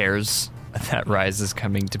cares that Rise is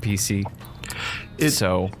coming to PC.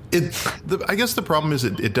 I guess the problem is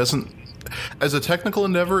it doesn't. As a technical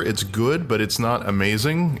endeavor, it's good, but it's not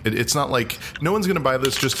amazing. It's not like no one's going to buy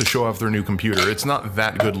this just to show off their new computer. It's not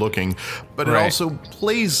that good looking, but it also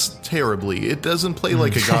plays terribly. It doesn't play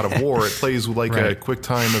like a God of War. It plays like a quick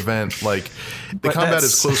time event. Like the combat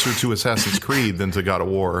is closer to Assassin's Creed than to God of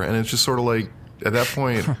War, and it's just sort of like at that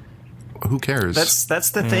point. Who cares?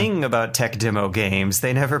 That's the thing about tech demo games.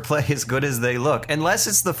 They never play as good as they look, unless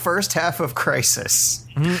it's the first half of Crysis.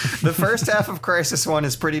 The first half of Crysis 1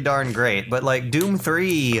 is pretty darn great, but like Doom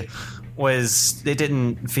 3 it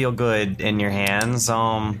didn't feel good in your hands.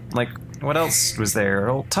 Like what else was there?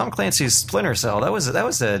 Oh, Tom Clancy's Splinter Cell. That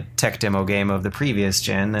was a tech demo game of the previous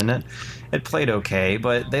gen, and it played okay,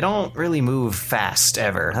 but they don't really move fast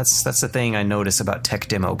ever. That's the thing I notice about tech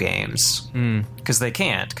demo games. Because they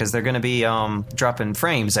can't, because they're going to be dropping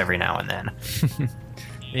frames every now and then.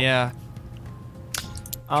 Yeah.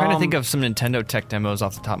 Trying to think of some Nintendo tech demos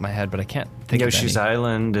off the top of my head, but I can't think Yoshi's of any.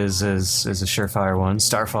 Island is a surefire one.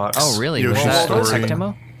 Star Fox. Oh, really? Yoshi's Was that a Story. tech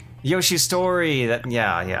demo? Yoshi's Story.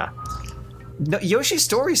 Yeah. No, Yoshi's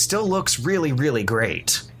Story still looks really, really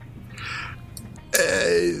great.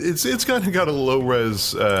 It's kind of got a low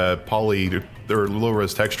res poly or low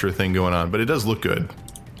res texture thing going on, but it does look good.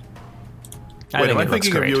 Wait, am I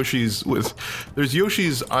thinking of Yoshi's? There's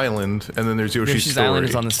Yoshi's Island, and then there's Yoshi's Story. Island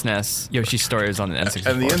is on the SNES. Yoshi's Story is on the N64.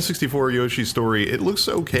 And the N64 Yoshi Story, it looks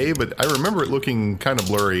okay, but I remember it looking kind of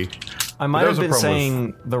blurry. I might have been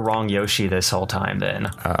saying the wrong Yoshi this whole time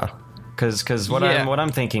then. Because what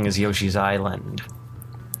I'm thinking is Yoshi's Island.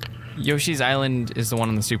 Yoshi's Island is the one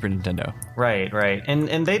on the Super Nintendo. Right.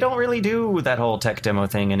 And they don't really do that whole tech demo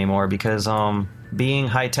thing anymore because being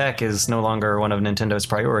high tech is no longer one of Nintendo's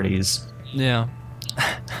priorities. Yeah.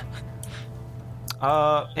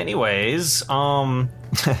 Anyways,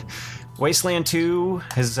 Wasteland 2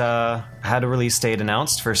 has had a release date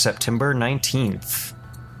announced for September 19th.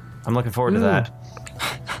 I'm looking forward to that.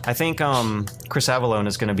 I think Chris Avallone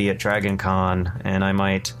is going to be at Dragon Con, and I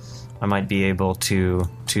might be able to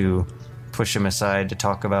push him aside to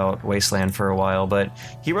talk about Wasteland for a while, but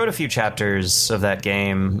he wrote a few chapters of that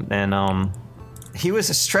game, and he was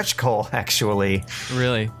a stretch goal, actually.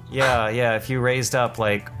 Really? Yeah. If you raised up,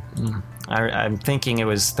 like, I'm thinking it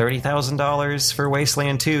was $30,000 for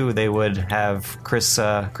Wasteland 2, they would have Chris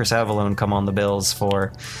Avallone come on the bills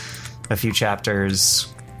for a few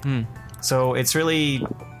chapters. So it's really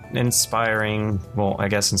inspiring. Well, I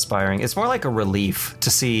guess inspiring. It's more like a relief to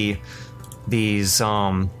see these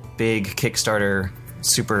big Kickstarter,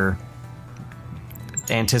 super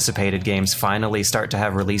anticipated games finally start to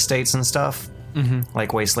have release dates and stuff.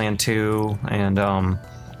 Like Wasteland 2 and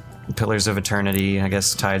Pillars of Eternity. I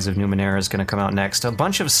guess Tides of Numenera is going to come out next. A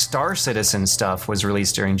bunch of Star Citizen stuff was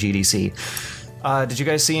released during GDC. Did you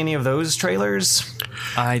guys see any of those trailers?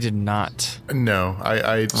 I did not. No,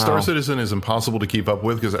 Star Citizen is impossible to keep up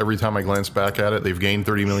with because every time I glance back at it, they've gained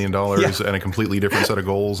 $30 million and a completely different set of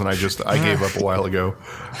goals, and I gave up a while ago.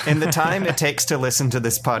 In the time it takes to listen to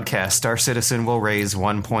this podcast, Star Citizen will raise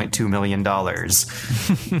 $1.2 million.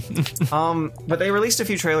 But they released a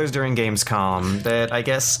few trailers during Gamescom that I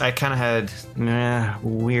guess I kind of had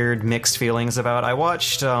weird mixed feelings about. I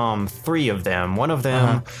watched 3 of them. One of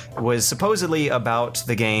them was supposedly about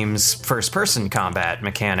the game's first-person combat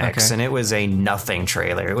mechanics, and it was a nothing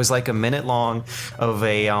trailer. It was like a minute long of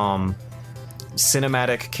a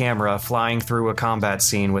cinematic camera flying through a combat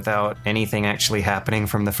scene without anything actually happening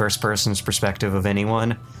from the first person's perspective of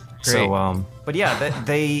anyone. Great. So, but yeah,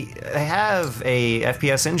 they have a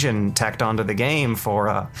FPS engine tacked onto the game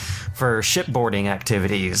for shipboarding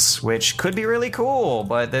activities, which could be really cool.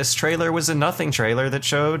 But this trailer was a nothing trailer that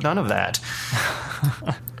showed none of that.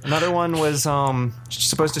 Another one was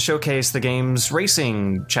supposed to showcase the game's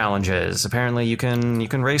racing challenges. Apparently, you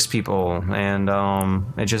can race people, and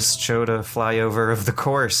it just showed a flyover of the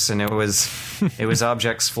course, and it was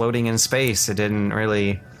objects floating in space. It didn't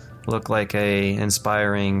really look like a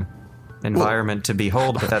inspiring environment to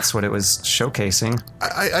behold, but that's what it was showcasing.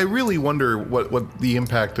 I really wonder what the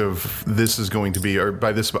impact of this is going to be, or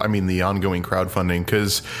by this I mean the ongoing crowdfunding,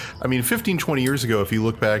 because I mean 15, 20 years ago, if you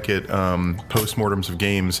look back at postmortems of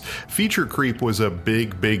games, feature creep was a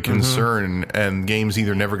big concern, and games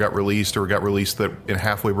either never got released or got released in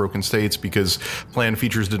halfway broken states because planned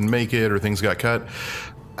features didn't make it or things got cut.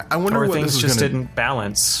 I wonder what things this is just gonna... didn't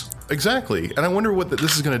balance. Exactly, and I wonder what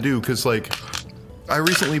this is going to do, because like I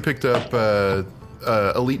recently picked up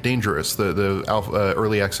Elite Dangerous, the alpha,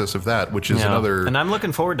 early access of that, which is another. And I'm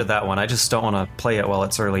looking forward to that one. I just don't want to play it while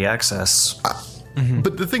it's early access.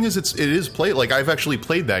 But the thing is, it is play. Like, I've actually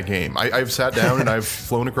played that game. I've sat down and I've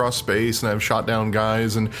flown across space and I've shot down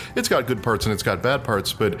guys, and it's got good parts and it's got bad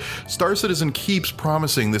parts. But Star Citizen keeps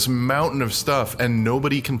promising this mountain of stuff, and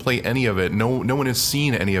nobody can play any of it. No one has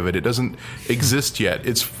seen any of it. It doesn't exist yet.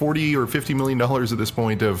 It's $40 or $50 million at this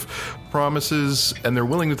point of promises, and they're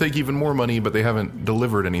willing to take even more money, but they haven't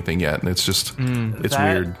delivered anything yet. And it's just, it's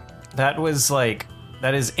weird. That was like.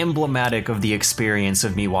 That is emblematic of the experience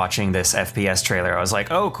of me watching this FPS trailer. I was like,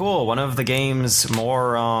 oh, cool. One of the game's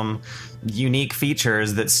more unique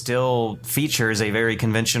features that still features a very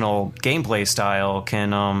conventional gameplay style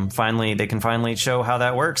can finally show how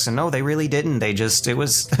that works. And no, they really didn't. It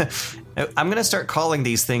was... I'm going to start calling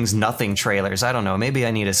these things nothing trailers. I don't know. Maybe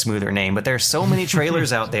I need a smoother name. But there's so many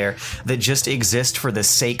trailers out there that just exist for the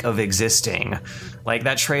sake of existing. Like,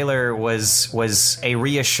 that trailer was a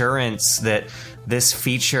reassurance that this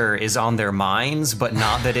feature is on their minds, but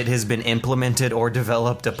not that it has been implemented or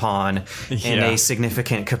developed upon in a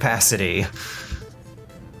significant capacity.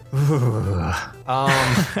 All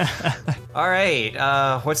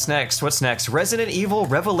right, what's next? Resident Evil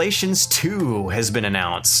Revelations 2 has been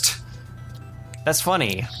announced. That's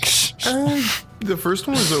funny. The first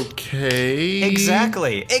one was okay.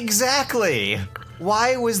 Exactly.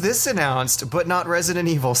 Why was this announced, but not Resident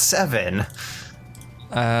Evil 7?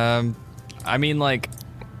 I mean, like,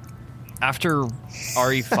 after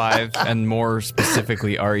RE5 and more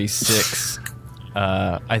specifically RE6,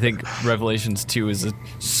 I think Revelations 2 is a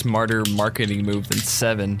smarter marketing move than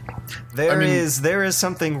 7. There is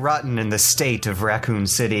something rotten in the state of Raccoon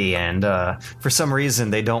City, and for some reason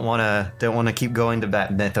they don't want to keep going to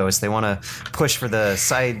that mythos. They want to push for the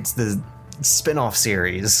spin-off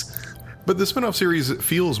series. But the spin-off series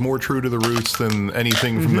feels more true to the roots than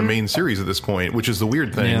anything from the main series at this point, which is the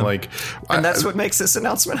weird thing. Yeah. Like, and that's what makes this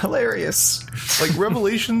announcement hilarious. Like,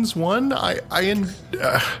 Revelations 1, I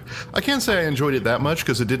can't say I enjoyed it that much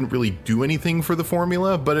because it didn't really do anything for the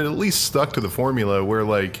formula, but it at least stuck to the formula where,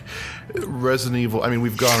 like, Resident Evil... I mean,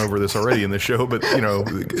 we've gone over this already in the show, but, you know,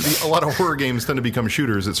 a lot of horror games tend to become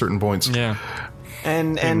shooters at certain points. Yeah.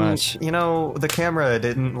 And you know, the camera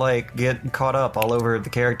didn't like get caught up all over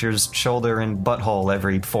the character's shoulder and butthole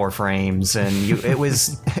every 4 frames, and it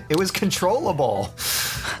was controllable.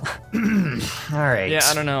 All right. Yeah,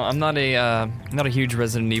 I don't know. I'm not a huge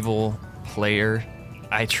Resident Evil player.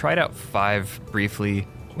 I tried out 5 briefly,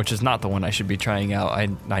 which is not the one I should be trying out. I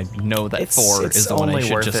know that 4 is the one I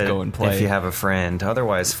should just go and play. If you have a friend.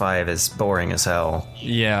 Otherwise, 5 is boring as hell.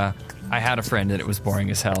 Yeah. I had a friend and it was boring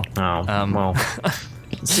as hell. Oh, well.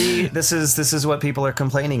 See, this is what people are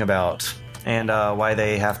complaining about, and why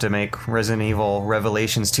they have to make Resident Evil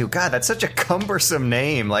Revelations 2. God, that's such a cumbersome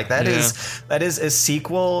name. Like, that is a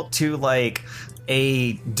sequel to, like,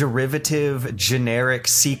 a derivative generic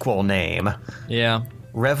sequel name. Yeah.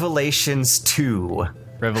 Revelations 2.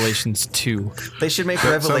 Revelations 2. They should make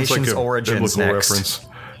That Revelations sounds like a Origins biblical next. reference.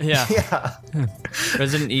 Yeah. Yeah.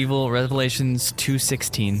 Resident Evil Revelations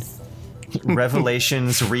 2:16.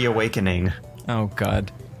 Revelations Reawakening. Oh,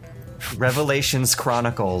 God. Revelations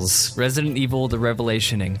Chronicles. Resident Evil The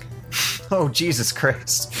Revelationing. Oh, Jesus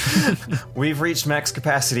Christ. We've reached max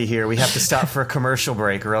capacity here. We have to stop for a commercial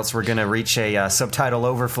break, or else we're going to reach a subtitle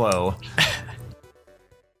overflow.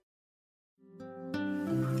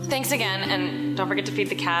 Thanks again, and don't forget to feed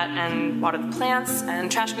the cat and water the plants,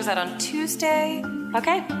 and trash goes out on Tuesday.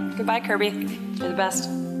 Okay, goodbye, Kirby. You're the best.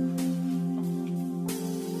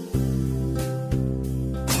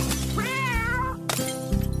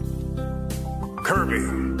 Kirby,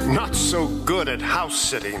 not so good at house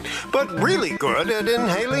sitting, but really good at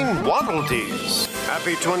inhaling Waddle Dees.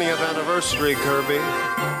 Happy 20th anniversary, Kirby.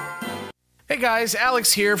 Hey guys,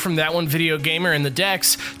 Alex here from That One Video Gamer and the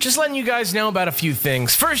Decks. Just letting you guys know about a few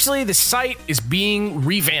things. Firstly, the site is being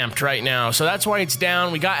revamped right now, so that's why it's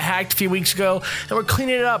down. We got hacked a few weeks ago, and we're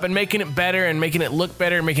cleaning it up and making it better and making it look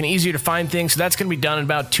better and making it easier to find things, so that's going to be done in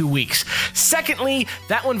about 2 weeks. Secondly,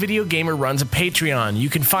 That One Video Gamer runs a Patreon. You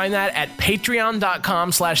can find that at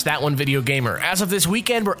patreon.com/ThatOneVideoGamer. As of this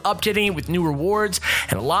weekend, we're updating it with new rewards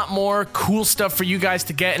and a lot more cool stuff for you guys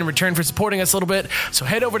to get in return for supporting us a little bit, so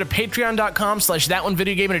head over to patreon.com/ThatOneVideoGamer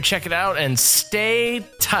to check it out, and stay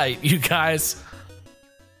tight, you guys.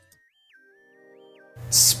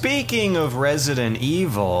 Speaking of Resident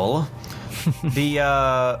Evil,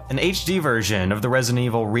 an HD version of the Resident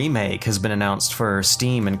Evil remake has been announced for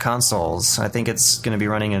Steam and consoles. I think it's going to be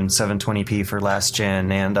running in 720p for last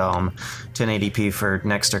gen and 1080p for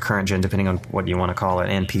next or current gen, depending on what you want to call it,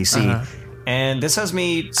 and PC. And this has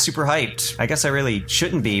me super hyped. I guess I really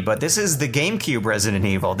shouldn't be, but this is the GameCube Resident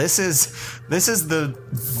Evil. This is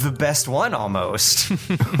the best one almost.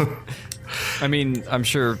 I mean, I'm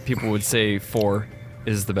sure people would say 4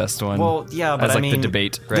 is the best one. Well, yeah, but as, I mean, the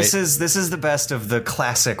debate, right? This is the best of the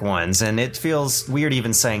classic ones, and it feels weird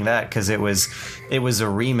even saying that because it was a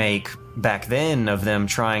remake back then of them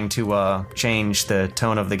trying to change the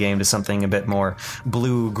tone of the game to something a bit more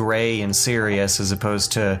blue, gray, and serious as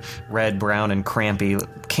opposed to red, brown, and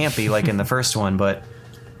campy like in the first one. But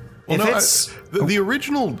the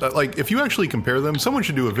original, like, if you actually compare them, someone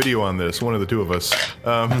should do a video on this. One of the two of us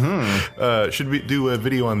should we do a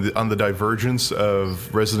video on the divergence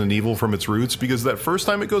of Resident Evil from its roots, because that first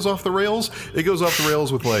time it goes off the rails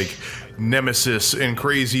with like Nemesis and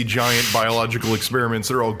crazy giant biological experiments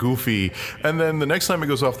that are all goofy, and then the next time it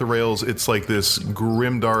goes off the rails, it's like this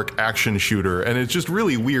grimdark action shooter, and it's just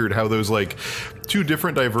really weird how those like two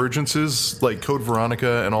different divergences, like Code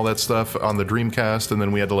Veronica and all that stuff on the Dreamcast, and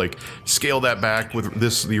then we had to like scale that back with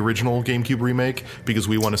the original GameCube remake, because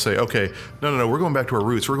we want to say, okay, no, we're going back to our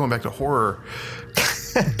roots, we're going back to horror.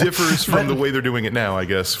 Differs from the way they're doing it now, I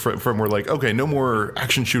guess. From we're like, okay, no more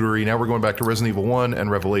action shootery, now we're going back to Resident Evil 1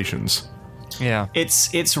 and Revelations. Yeah.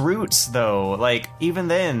 Its roots, though, like, even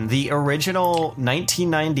then, the original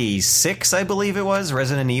 1996, I believe it was,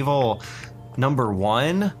 Resident Evil number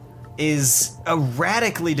 1, is a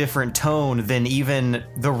radically different tone than even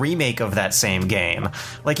the remake of that same game.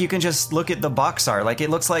 Like, you can just look at the box art. Like, it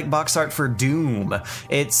looks like box art for Doom.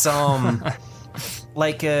 It's,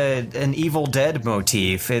 like an Evil Dead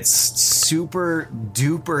motif. It's super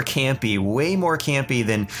duper campy, way more campy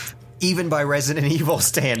than even by Resident Evil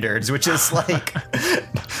standards, which is like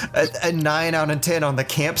a 9 out of 10 on the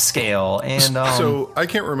camp scale. And so I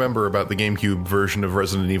can't remember about the GameCube version of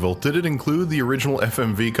Resident Evil. Did it include the original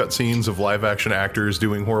FMV cutscenes of live action actors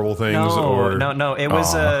doing horrible things? No. It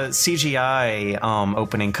was a CGI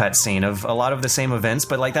opening cutscene of a lot of the same events,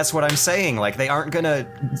 but like that's what I'm saying. Like they aren't gonna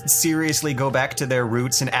seriously go back to their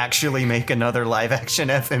roots and actually make another live action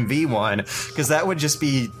FMV one, because that would just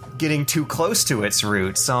be getting too close to its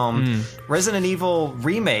roots. Resident Evil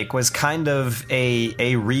Remake was kind of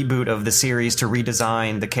a reboot of the series to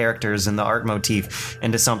redesign the characters and the art motif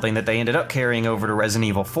into something that they ended up carrying over to Resident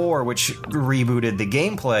Evil 4, which rebooted the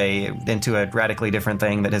gameplay into a radically different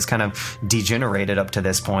thing that has kind of degenerated up to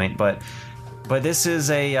this point. But this is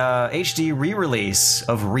a HD re-release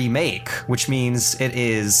of Remake, which means it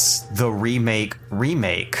is the remake.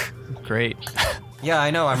 Great. Yeah,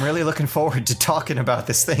 I know. I'm really looking forward to talking about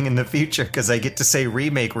this thing in the future, because I get to say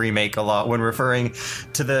remake a lot when referring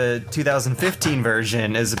to the 2015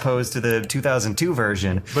 version as opposed to the 2002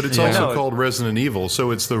 version. But it's also called Resident Evil,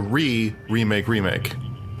 so it's the remake.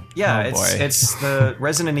 Yeah, it's the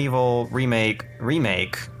Resident Evil remake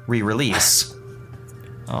re-release.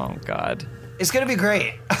 Oh God, it's gonna be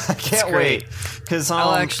great. I can't wait, because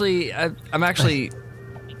I'm actually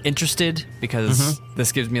interested, because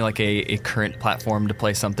this gives me like a current platform to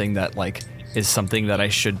play something that like is something that I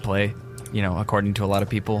should play, according to a lot of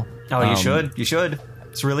people. Oh, you should.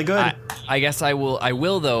 It's really good. I guess I will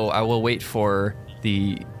though. I will wait for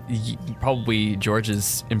probably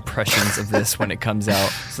George's impressions of this when it comes out,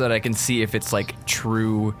 so that I can see if it's like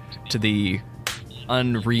true to the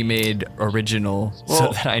unremade original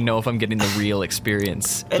so that I know if I'm getting the real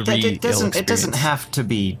experience. It doesn't have to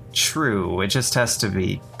be true. It just has to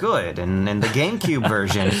be good. And the GameCube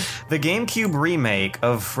version, the GameCube remake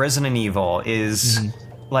of Resident Evil is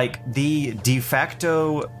like the de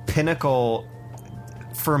facto pinnacle,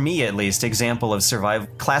 for me at least, example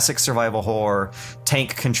of classic survival horror,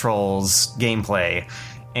 tank controls gameplay.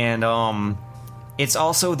 And it's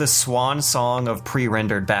also the swan song of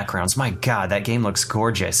pre-rendered backgrounds. My God, that game looks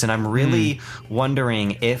gorgeous. And I'm really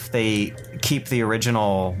wondering if they keep the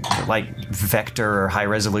original, like, vector or high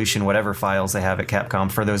resolution, whatever files they have at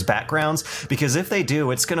Capcom for those backgrounds. Because if they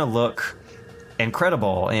do, it's going to look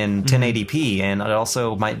incredible in 1080p. And it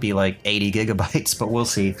also might be like 80 gigabytes, but we'll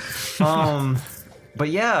see. But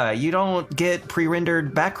yeah, you don't get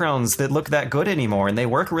pre-rendered backgrounds that look that good anymore, and they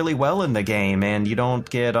work really well in the game, and you don't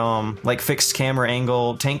get like fixed camera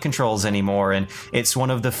angle tank controls anymore, and it's one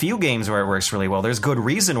of the few games where it works really well. There's good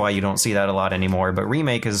reason why you don't see that a lot anymore, but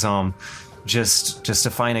Remake is just a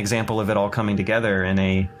fine example of it all coming together in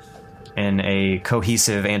a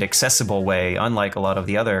cohesive and accessible way, unlike a lot of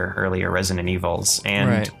the other earlier Resident Evils.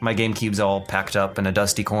 And my GameCube's all packed up in a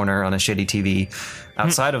dusty corner on a shitty TV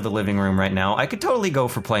outside of the living room right now. I could totally go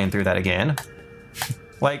for playing through that again.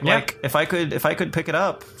 Like if I could pick it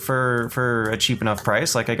up for a cheap enough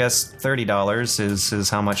price, like I guess $30 is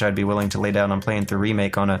how much I'd be willing to lay down on playing through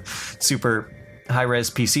Remake on a super high-res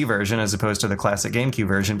PC version as opposed to the classic GameCube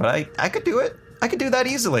version. But I could do it. I could do that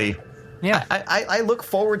easily. Yeah, I look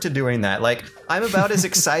forward to doing that. Like, I'm about as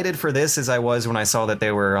excited for this as I was when I saw that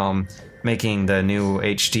they were making the new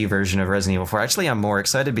HD version of Resident Evil 4. Actually, I'm more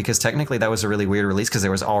excited because technically that was a really weird release because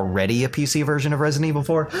there was already a PC version of Resident Evil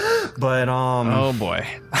 4. But oh boy,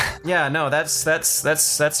 yeah, no, that's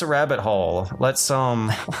a rabbit hole. Let's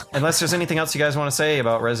unless there's anything else you guys want to say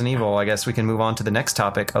about Resident Evil, I guess we can move on to the next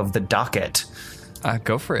topic of the docket.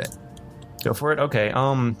 Go for it. Go for it. Okay.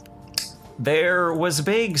 There was a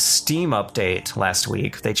big Steam update last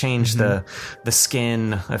week. They changed the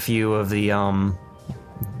skin, a few of the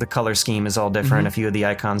color scheme is all different, a few of the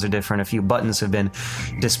icons are different, a few buttons have been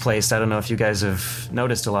displaced. I don't know if you guys have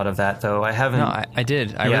noticed a lot of that, though. I haven't. No, I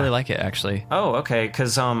did. I really like it, actually. Oh, okay,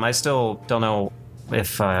 because I still don't know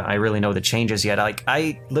if I really know the changes yet. Like,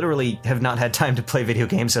 I literally have not had time to play video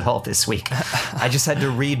games at all this week. I just had to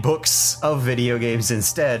read books of video games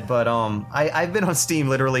instead. But I've been on Steam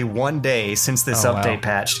literally one day since this update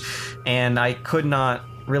patched, and I could not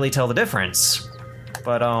really tell the difference.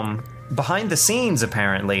 But behind the scenes,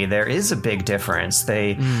 apparently, there is a big difference.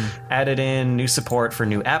 They added in new support for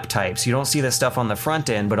new app types. You don't see this stuff on the front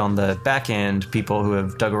end, but on the back end, people who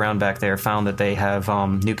have dug around back there found that they have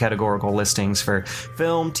new categorical listings for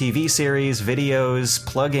film, TV series, videos,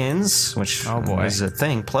 plugins, which is a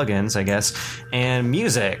thing, plugins, I guess, and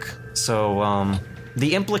music. So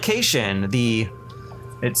the implication,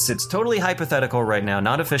 It's totally hypothetical right now,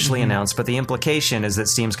 not officially announced, but the implication is that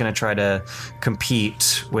Steam's going to try to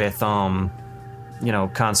compete with,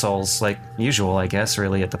 consoles like usual, I guess,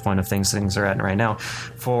 really at the point of things are at right now,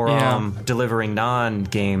 for delivering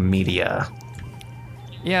non-game media.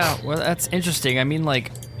 Yeah, well, that's interesting. I mean,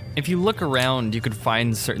 like, if you look around, you could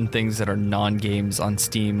find certain things that are non-games on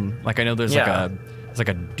Steam. Like, I know there's like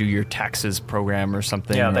a do your taxes program or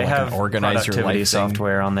something. Yeah, they like have an organize your life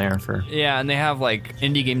software on there for. Yeah, and they have like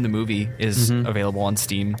Indie Game the Movie is available on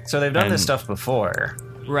Steam. So they've done this stuff before,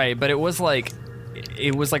 right? But it was like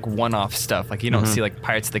one-off stuff. Like, you don't see like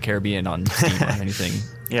Pirates of the Caribbean on Steam or anything.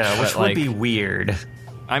 Yeah, which would be weird.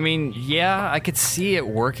 I mean, yeah, I could see it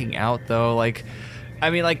working out though. Like,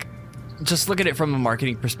 I mean, like, just look at it from a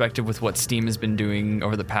marketing perspective with what Steam has been doing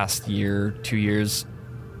over the past year, 2 years.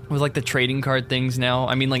 With like the trading card things now.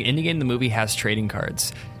 I mean, like, Indie Game the Movie has trading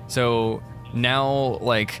cards. So now,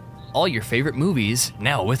 like, all your favorite movies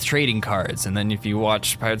now with trading cards. And then if you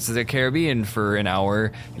watch Pirates of the Caribbean for an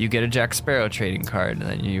hour, you get a Jack Sparrow trading card. And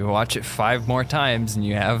then you watch it 5 more times and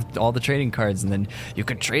you have all the trading cards. And then you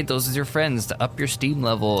can trade those with your friends to up your Steam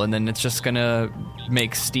level. And then it's just going to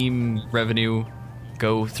make Steam revenue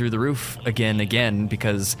go through the roof again,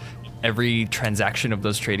 because every transaction of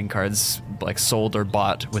those trading cards, like, sold or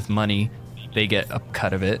bought with money, they get a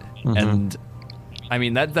cut of it. And I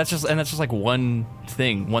mean, that's just like one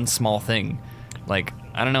thing, one small thing. Like,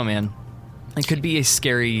 I don't know, man. It could be a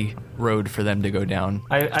scary road for them to go down,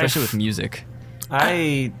 especially with music.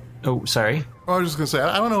 Sorry. Well, I was just gonna say,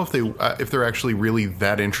 I don't know if they're actually really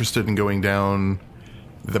that interested in going down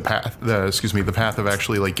the path of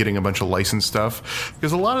actually like getting a bunch of licensed stuff,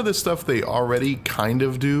 because a lot of this stuff they already kind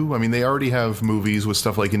of do. I mean, they already have movies with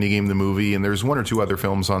stuff like Indie Game the Movie, and there's one or two other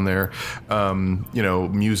films on there.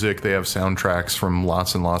 Music, they have soundtracks from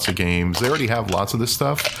lots and lots of games. They already have lots of this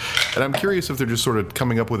stuff, and I'm curious if they're just sort of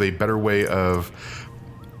coming up with a better way of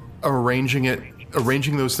arranging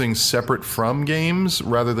those things separate from games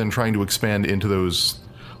rather than trying to expand into those.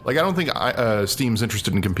 Like, I don't think Steam's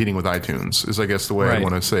interested in competing with iTunes, is I guess the way I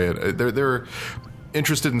want to say it. They're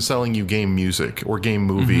interested in selling you game music or game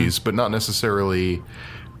movies, but not necessarily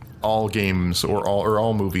all games or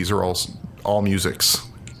all movies or all musics.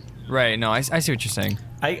 Right. No, I see what you're saying.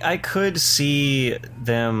 I could see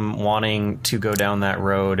them wanting to go down that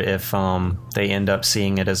road if they end up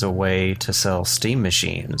seeing it as a way to sell Steam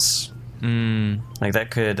machines. Like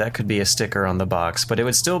that could be a sticker on the box, but it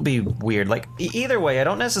would still be weird. Like either way, I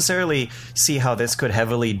don't necessarily see how this could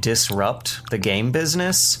heavily disrupt the game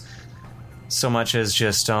business so much as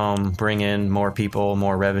just bring in more people,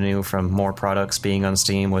 more revenue from more products being on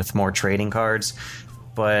Steam with more trading cards.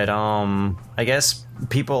 But I guess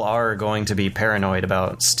people are going to be paranoid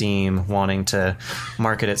about Steam wanting to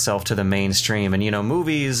market itself to the mainstream, and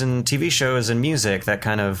movies and TV shows and music that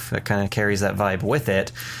kind of carries that vibe with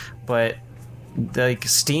it. But like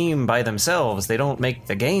Steam by themselves, they don't make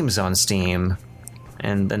the games on Steam,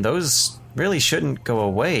 and those really shouldn't go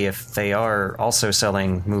away if they are also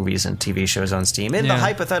selling movies and TV shows on Steam in the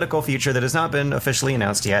hypothetical future that has not been officially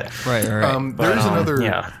announced yet. Right. There's another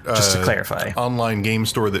just to clarify, online game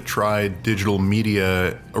store that tried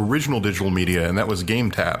original digital media, and that was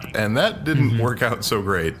GameTap, and that didn't work out so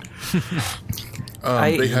great.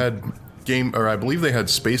 They had I believe they had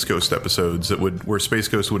Space Ghost episodes where Space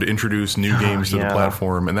Ghost would introduce new games to the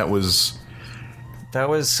platform, and that was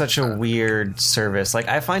such a weird service. Like,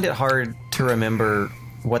 I find it hard to remember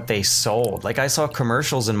what they sold. Like, I saw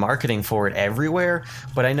commercials and marketing for it everywhere,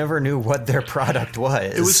 but I never knew what their product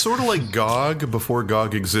was. It was sort of like GOG before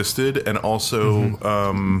GOG existed, and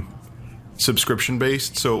also subscription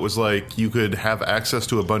based. So it was like you could have access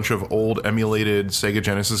to a bunch of old emulated Sega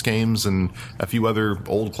Genesis games and a few other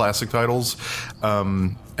old classic titles,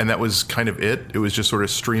 and that was kind of it. It was just sort of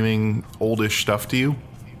streaming oldish stuff to you.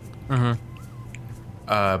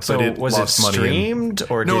 But so it was lost it streamed,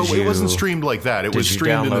 or no? It wasn't streamed like that. It was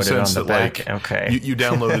streamed in the sense that you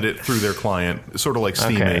downloaded it through their client, sort of like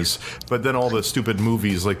Steam is. But then all the stupid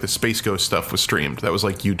movies, like the Space Ghost stuff, was streamed. That was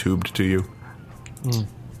like YouTubed to you.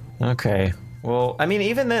 Okay. Well, I mean,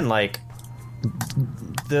 even then, like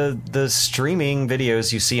the streaming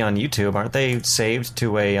videos you see on YouTube, aren't they saved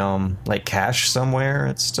to a like cache somewhere?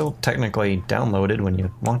 It's still technically downloaded when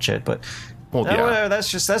you launch it, but. Well,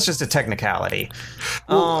 that's just a technicality.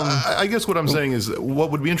 Well, I guess what I'm saying is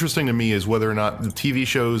what would be interesting to me is whether or not the TV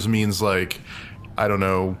shows means like, I don't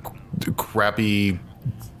know, crappy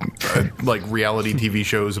like reality TV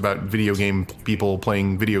shows about video game people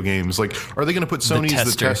playing video games. Like, are they going to put Sony's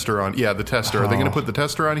the tester on? Yeah, the tester. Are they going to put the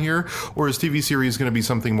tester on here, or is TV series going to be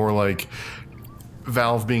something more like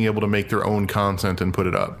Valve being able to make their own content and put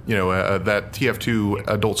it up? That TF2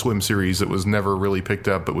 Adult Swim series that was never really picked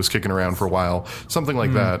up but was kicking around for a while. Something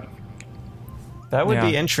like that. That would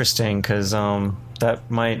be interesting, because that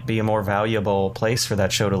might be a more valuable place for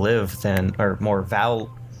that show to live than, or more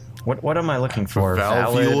what am I looking for?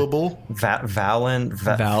 Valuable? Valuable.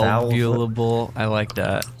 I like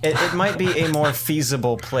that. It might be a more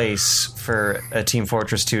feasible place for a Team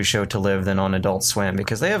Fortress 2 show to live than on Adult Swim,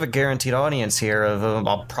 because they have a guaranteed audience here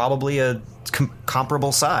of probably a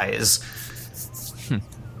comparable size.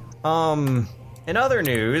 In other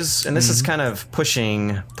news, and this is kind of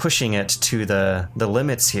pushing it to the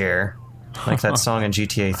limits here, like that song in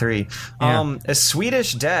GTA 3. A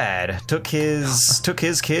Swedish dad took his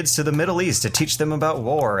kids to the Middle East to teach them about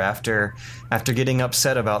war after getting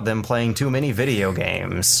upset about them playing too many video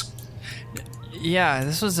games. Yeah,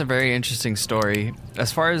 this was a very interesting story.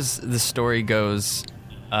 As far as the story goes,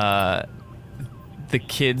 the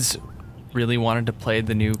kids really wanted to play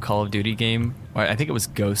the new Call of Duty game. I think it was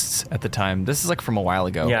Ghosts at the time. This is like from a while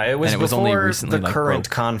ago. Yeah, it was before only recently, the current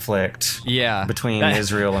conflict between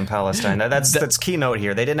Israel and Palestine. That's keynote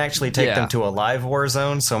here. They didn't actually take them to a live war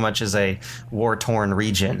zone so much as a war-torn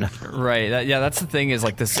region. Right. That's the thing, is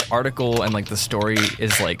like this article and like the story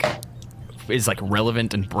is like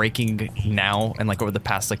relevant and breaking now and like over the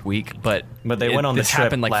past like week, but they went on the trip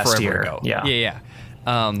happened like last year ago. Yeah.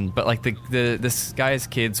 But like this guy's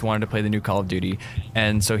kids wanted to play the new Call of Duty,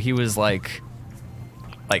 and so he was like,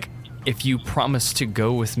 if you promise to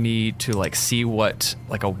go with me to like see what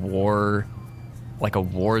like a war like a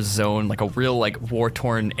war zone, like a real like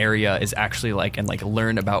war-torn area is actually like, and like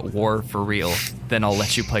learn about war for real, then I'll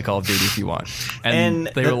let you play Call of Duty if you want. And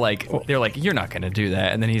they were like, you're not gonna do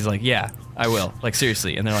that. And then he's like, yeah, I will, like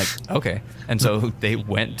seriously. And they're like, okay. And so they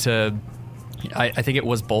went to, I think it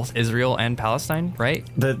was both Israel and Palestine, right?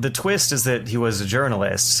 The twist is that he was a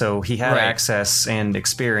journalist, so he had access and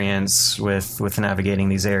experience with navigating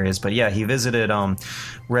these areas. But yeah, he visited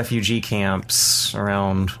refugee camps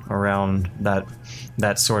around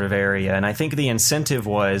that sort of area. And I think the incentive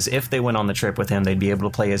was if they went on the trip with him, they'd be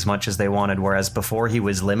able to play as much as they wanted, whereas before he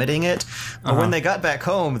was limiting it. But when they got back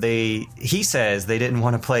home, he says they didn't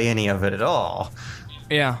want to play any of it at all.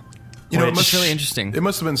 Yeah. You know, it's really interesting. It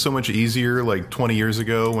must have been so much easier like 20 years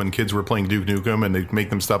ago when kids were playing Duke Nukem and they'd make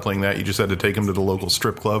them stop playing that. You just had to take them to the local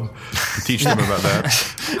strip club and teach them about that.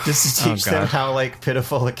 Just to teach them how like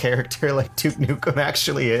pitiful a character like Duke Nukem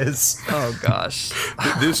actually is. Oh gosh.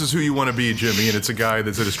 This is who you want to be, Jimmy, and it's a guy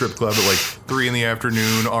that's at a strip club at like 3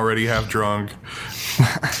 p.m, already half drunk.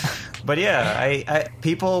 But yeah, I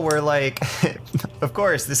people were like, of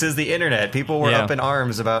course, this is the internet. People were up in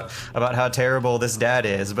arms about how terrible this dad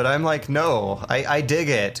is. But I'm like, no, I dig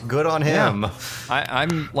it. Good on him. Yeah.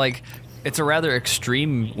 I'm like, it's a rather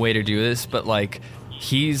extreme way to do this, but like,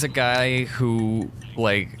 he's a guy who,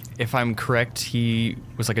 like, if I'm correct, he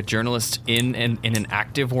was like a journalist in an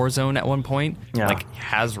active war zone at one point. Yeah. Like,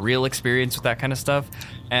 has real experience with that kind of stuff.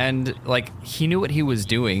 And like, he knew what he was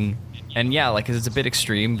doing. And yeah, like, it's a bit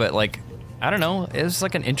extreme, but like, I don't know, it's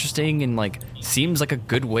like an interesting and like seems like a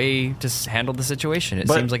good way to handle the situation. It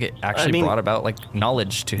seems like it actually brought about like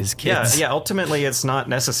knowledge to his kids. Yeah, ultimately it's not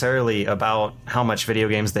necessarily about how much video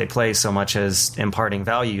games they play so much as imparting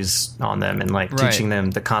values on them and like teaching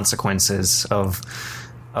them the consequences of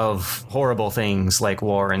horrible things like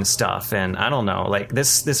war and stuff. And I don't know, like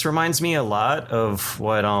this reminds me a lot of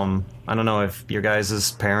what I don't know if your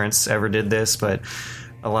guys' parents ever did this, but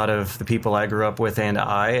a lot of the people I grew up with and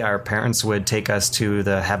our parents would take us to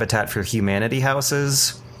the Habitat for Humanity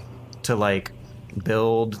houses to like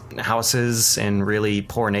build houses in really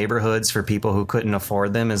poor neighborhoods for people who couldn't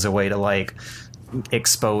afford them as a way to like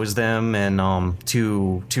expose them and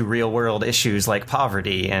to real world issues like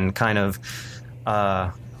poverty and kind of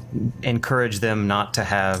encourage kids not to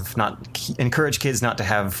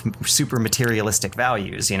have super materialistic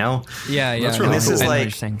values, you know? Yeah. That's really this cool. is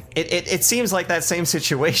like it seems like that same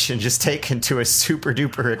situation just taken to a super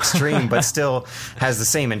duper extreme, but still has the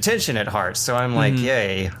same intention at heart. So I'm like,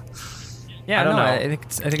 yay. Yeah, I don't know. I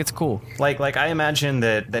think it's cool. Like I imagine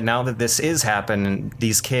that now that this is happening,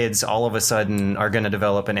 these kids all of a sudden are going to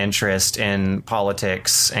develop an interest in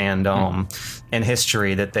politics and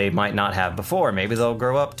history that they might not have before. Maybe they'll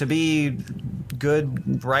grow up to be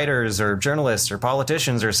good writers or journalists or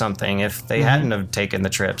politicians or something if they hadn't have taken the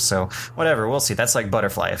trip. So whatever, we'll see. That's like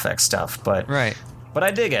butterfly effect stuff, but I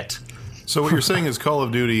dig it. So what you're saying is Call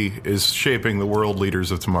of Duty is shaping the world leaders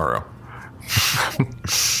of tomorrow.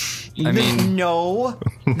 I mean, no.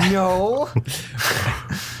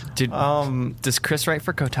 Does Chris write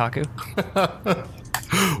for Kotaku?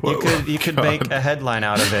 You could make a headline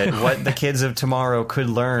out of it. What the kids of tomorrow could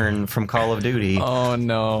learn from Call of Duty. Oh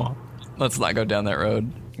no, let's not go down that road.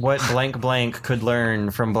 What blank blank could learn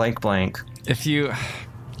from blank blank. If you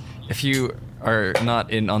are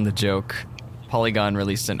not in on the joke, Polygon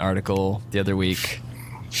released an article the other week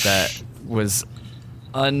that was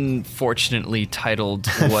unfortunately titled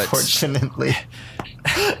what Watch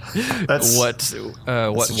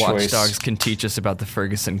Dogs can teach us about the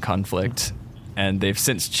Ferguson conflict, and they've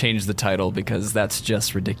since changed the title because that's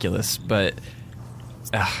just ridiculous. But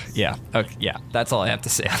that's all I have to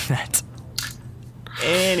say on that.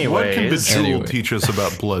 Anyways, what can Bejeweled teach us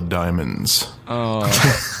about blood diamonds? Oh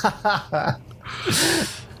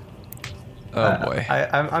boy!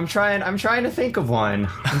 I'm trying to think of one.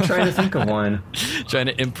 Trying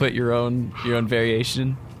to input your own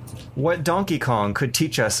variation. What Donkey Kong could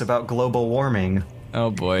teach us about global warming?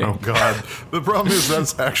 Oh boy! Oh god! The problem is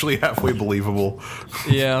that's actually halfway believable.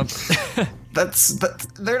 Yeah.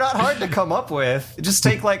 They're not hard to come up with. Just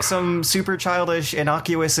take like some super childish,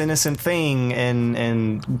 innocuous, innocent thing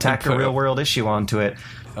and tack a real world issue onto it.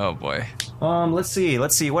 Oh boy. Let's see.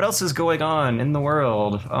 What else is going on in the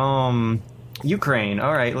world? Ukraine.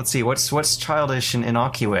 All right. Let's see. What's childish and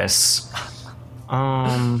innocuous?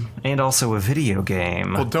 And also a video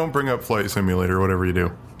game. Well, don't bring up Flight Simulator, whatever you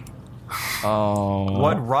do. Oh.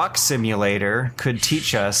 What rock simulator could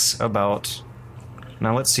teach us about?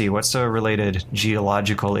 Now let's see. What's a related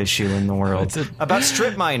geological issue in the world? About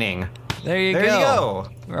strip mining. There you go.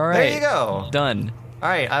 All right. There you go. Done. All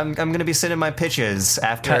right, I'm going to be sending my pitches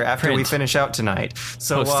after we finish out tonight.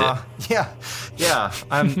 So, yeah,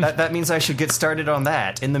 that means I should get started on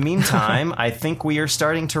that. In the meantime, I think we are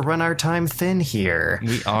starting to run our time thin here.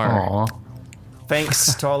 We are. Aww.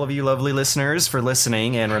 Thanks to all of you lovely listeners for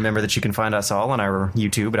listening, and remember that you can find us all on our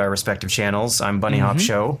YouTube at our respective channels. I'm Bunny Hop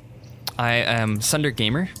Show. I am Sunder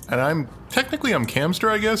Gamer. And I'm Camster,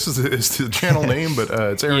 I guess, is the channel name, but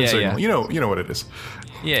it's Errant Signal. Yeah. You know what it is.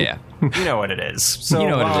 Yeah. You know what it is. So, you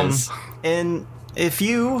know what it is. And if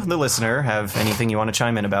you, the listener, have anything you want to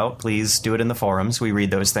chime in about, please do it in the forums. We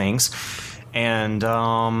read those things. And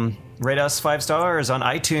rate us 5 stars on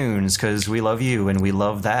iTunes, because we love you and we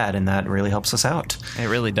love that, and that really helps us out. It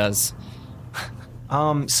really does.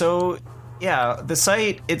 So yeah, the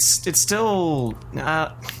site, it's still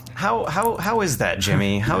how is that,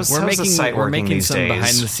 Jimmy? How's the site working these days? We're making some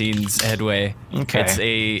behind the scenes headway.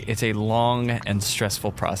 Okay. It's a long and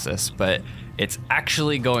stressful process, but it's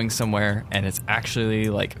actually going somewhere, and it's actually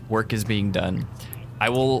work is being done.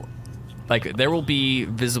 There will be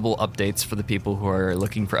visible updates for the people who are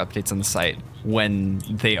looking for updates on the site when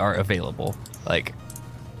they are available.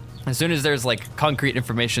 As soon as there's concrete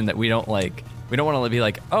information that we don't want to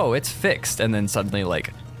be oh, it's fixed, and then suddenly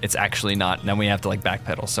it's actually not, and then we have to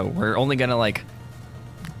backpedal. So we're only gonna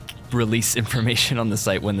release information on the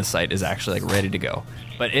site when the site is actually ready to go.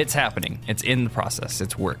 But it's happening. It's in the process.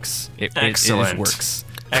 It works. Excellent. It works.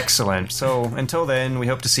 Excellent. So until then, we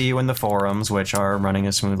hope to see you in the forums, which are running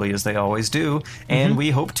as smoothly as they always do, and we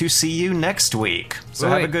hope to see you next week. So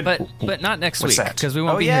have a good... But not next week, because we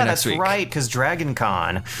won't be here next week. Oh, yeah, that's right, because Dragon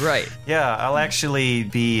Con. Right. Yeah, I'll actually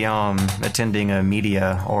be attending a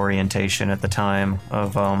media orientation at the time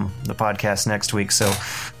of the podcast next week, so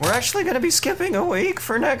we're actually going to be skipping a week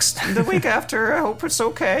for the week after. I hope it's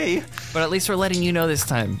okay. But at least we're letting you know this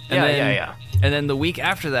time. Yeah. And then the week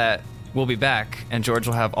after that, we'll be back, and George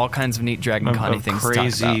will have all kinds of neat Dragon Con things to talk about.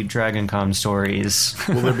 Crazy Dragon Con stories.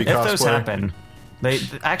 Will there be if cosplay? Those happen.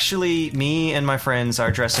 Me and my friends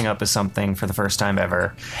are dressing up as something for the first time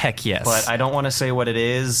ever. Heck yes. But I don't want to say what it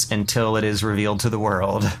is until it is revealed to the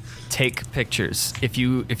world. Take pictures. If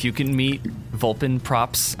you can meet Vulpin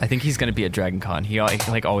Props, I think he's going to be at Dragon Con. He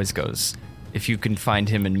always goes. If you can find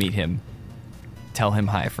him and meet him, tell him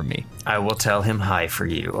hi from me. I will tell him hi for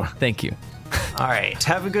you. Thank you. All right.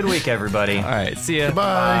 Have a good week, everybody. All right. See ya.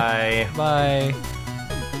 Goodbye. Bye. Bye.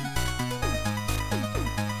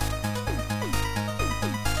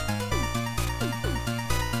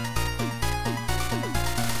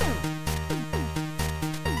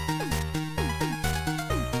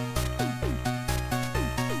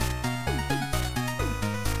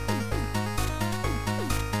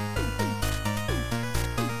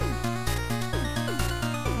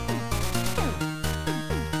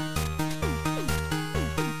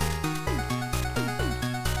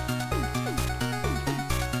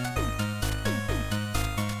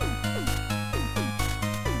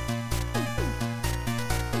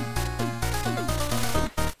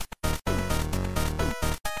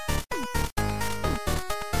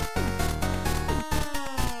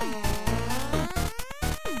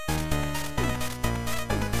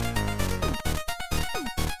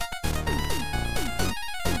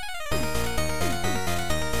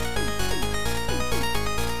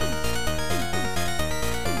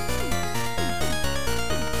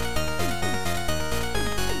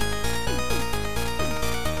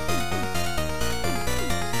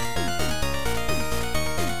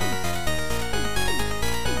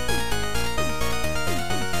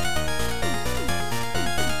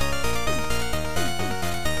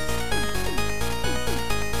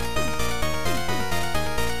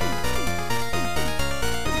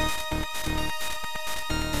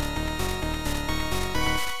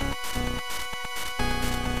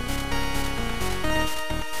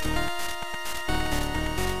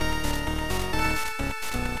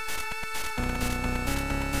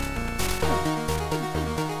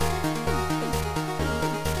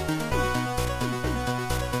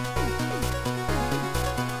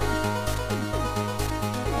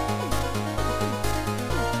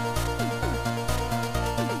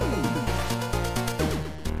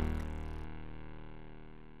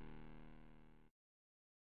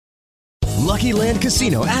 Lucky Land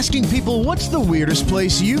Casino, asking people, what's the weirdest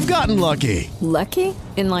place you've gotten lucky? Lucky?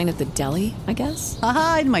 In line at the deli, I guess?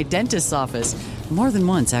 Aha, in my dentist's office. More than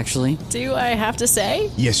once, actually. Do I have to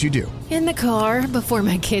say? Yes, you do. In the car before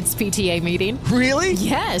my kids' PTA meeting. Really?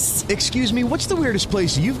 Yes. Excuse me, what's the weirdest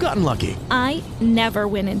place you've gotten lucky? I never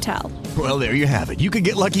win and tell. Well, there you have it. You can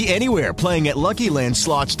get lucky anywhere, playing at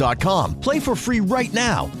LuckyLandSlots.com. Play for free right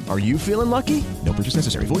now. Are you feeling lucky? No purchase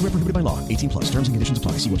necessary. Void where prohibited by law. 18+. Terms and conditions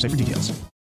apply. See website for details.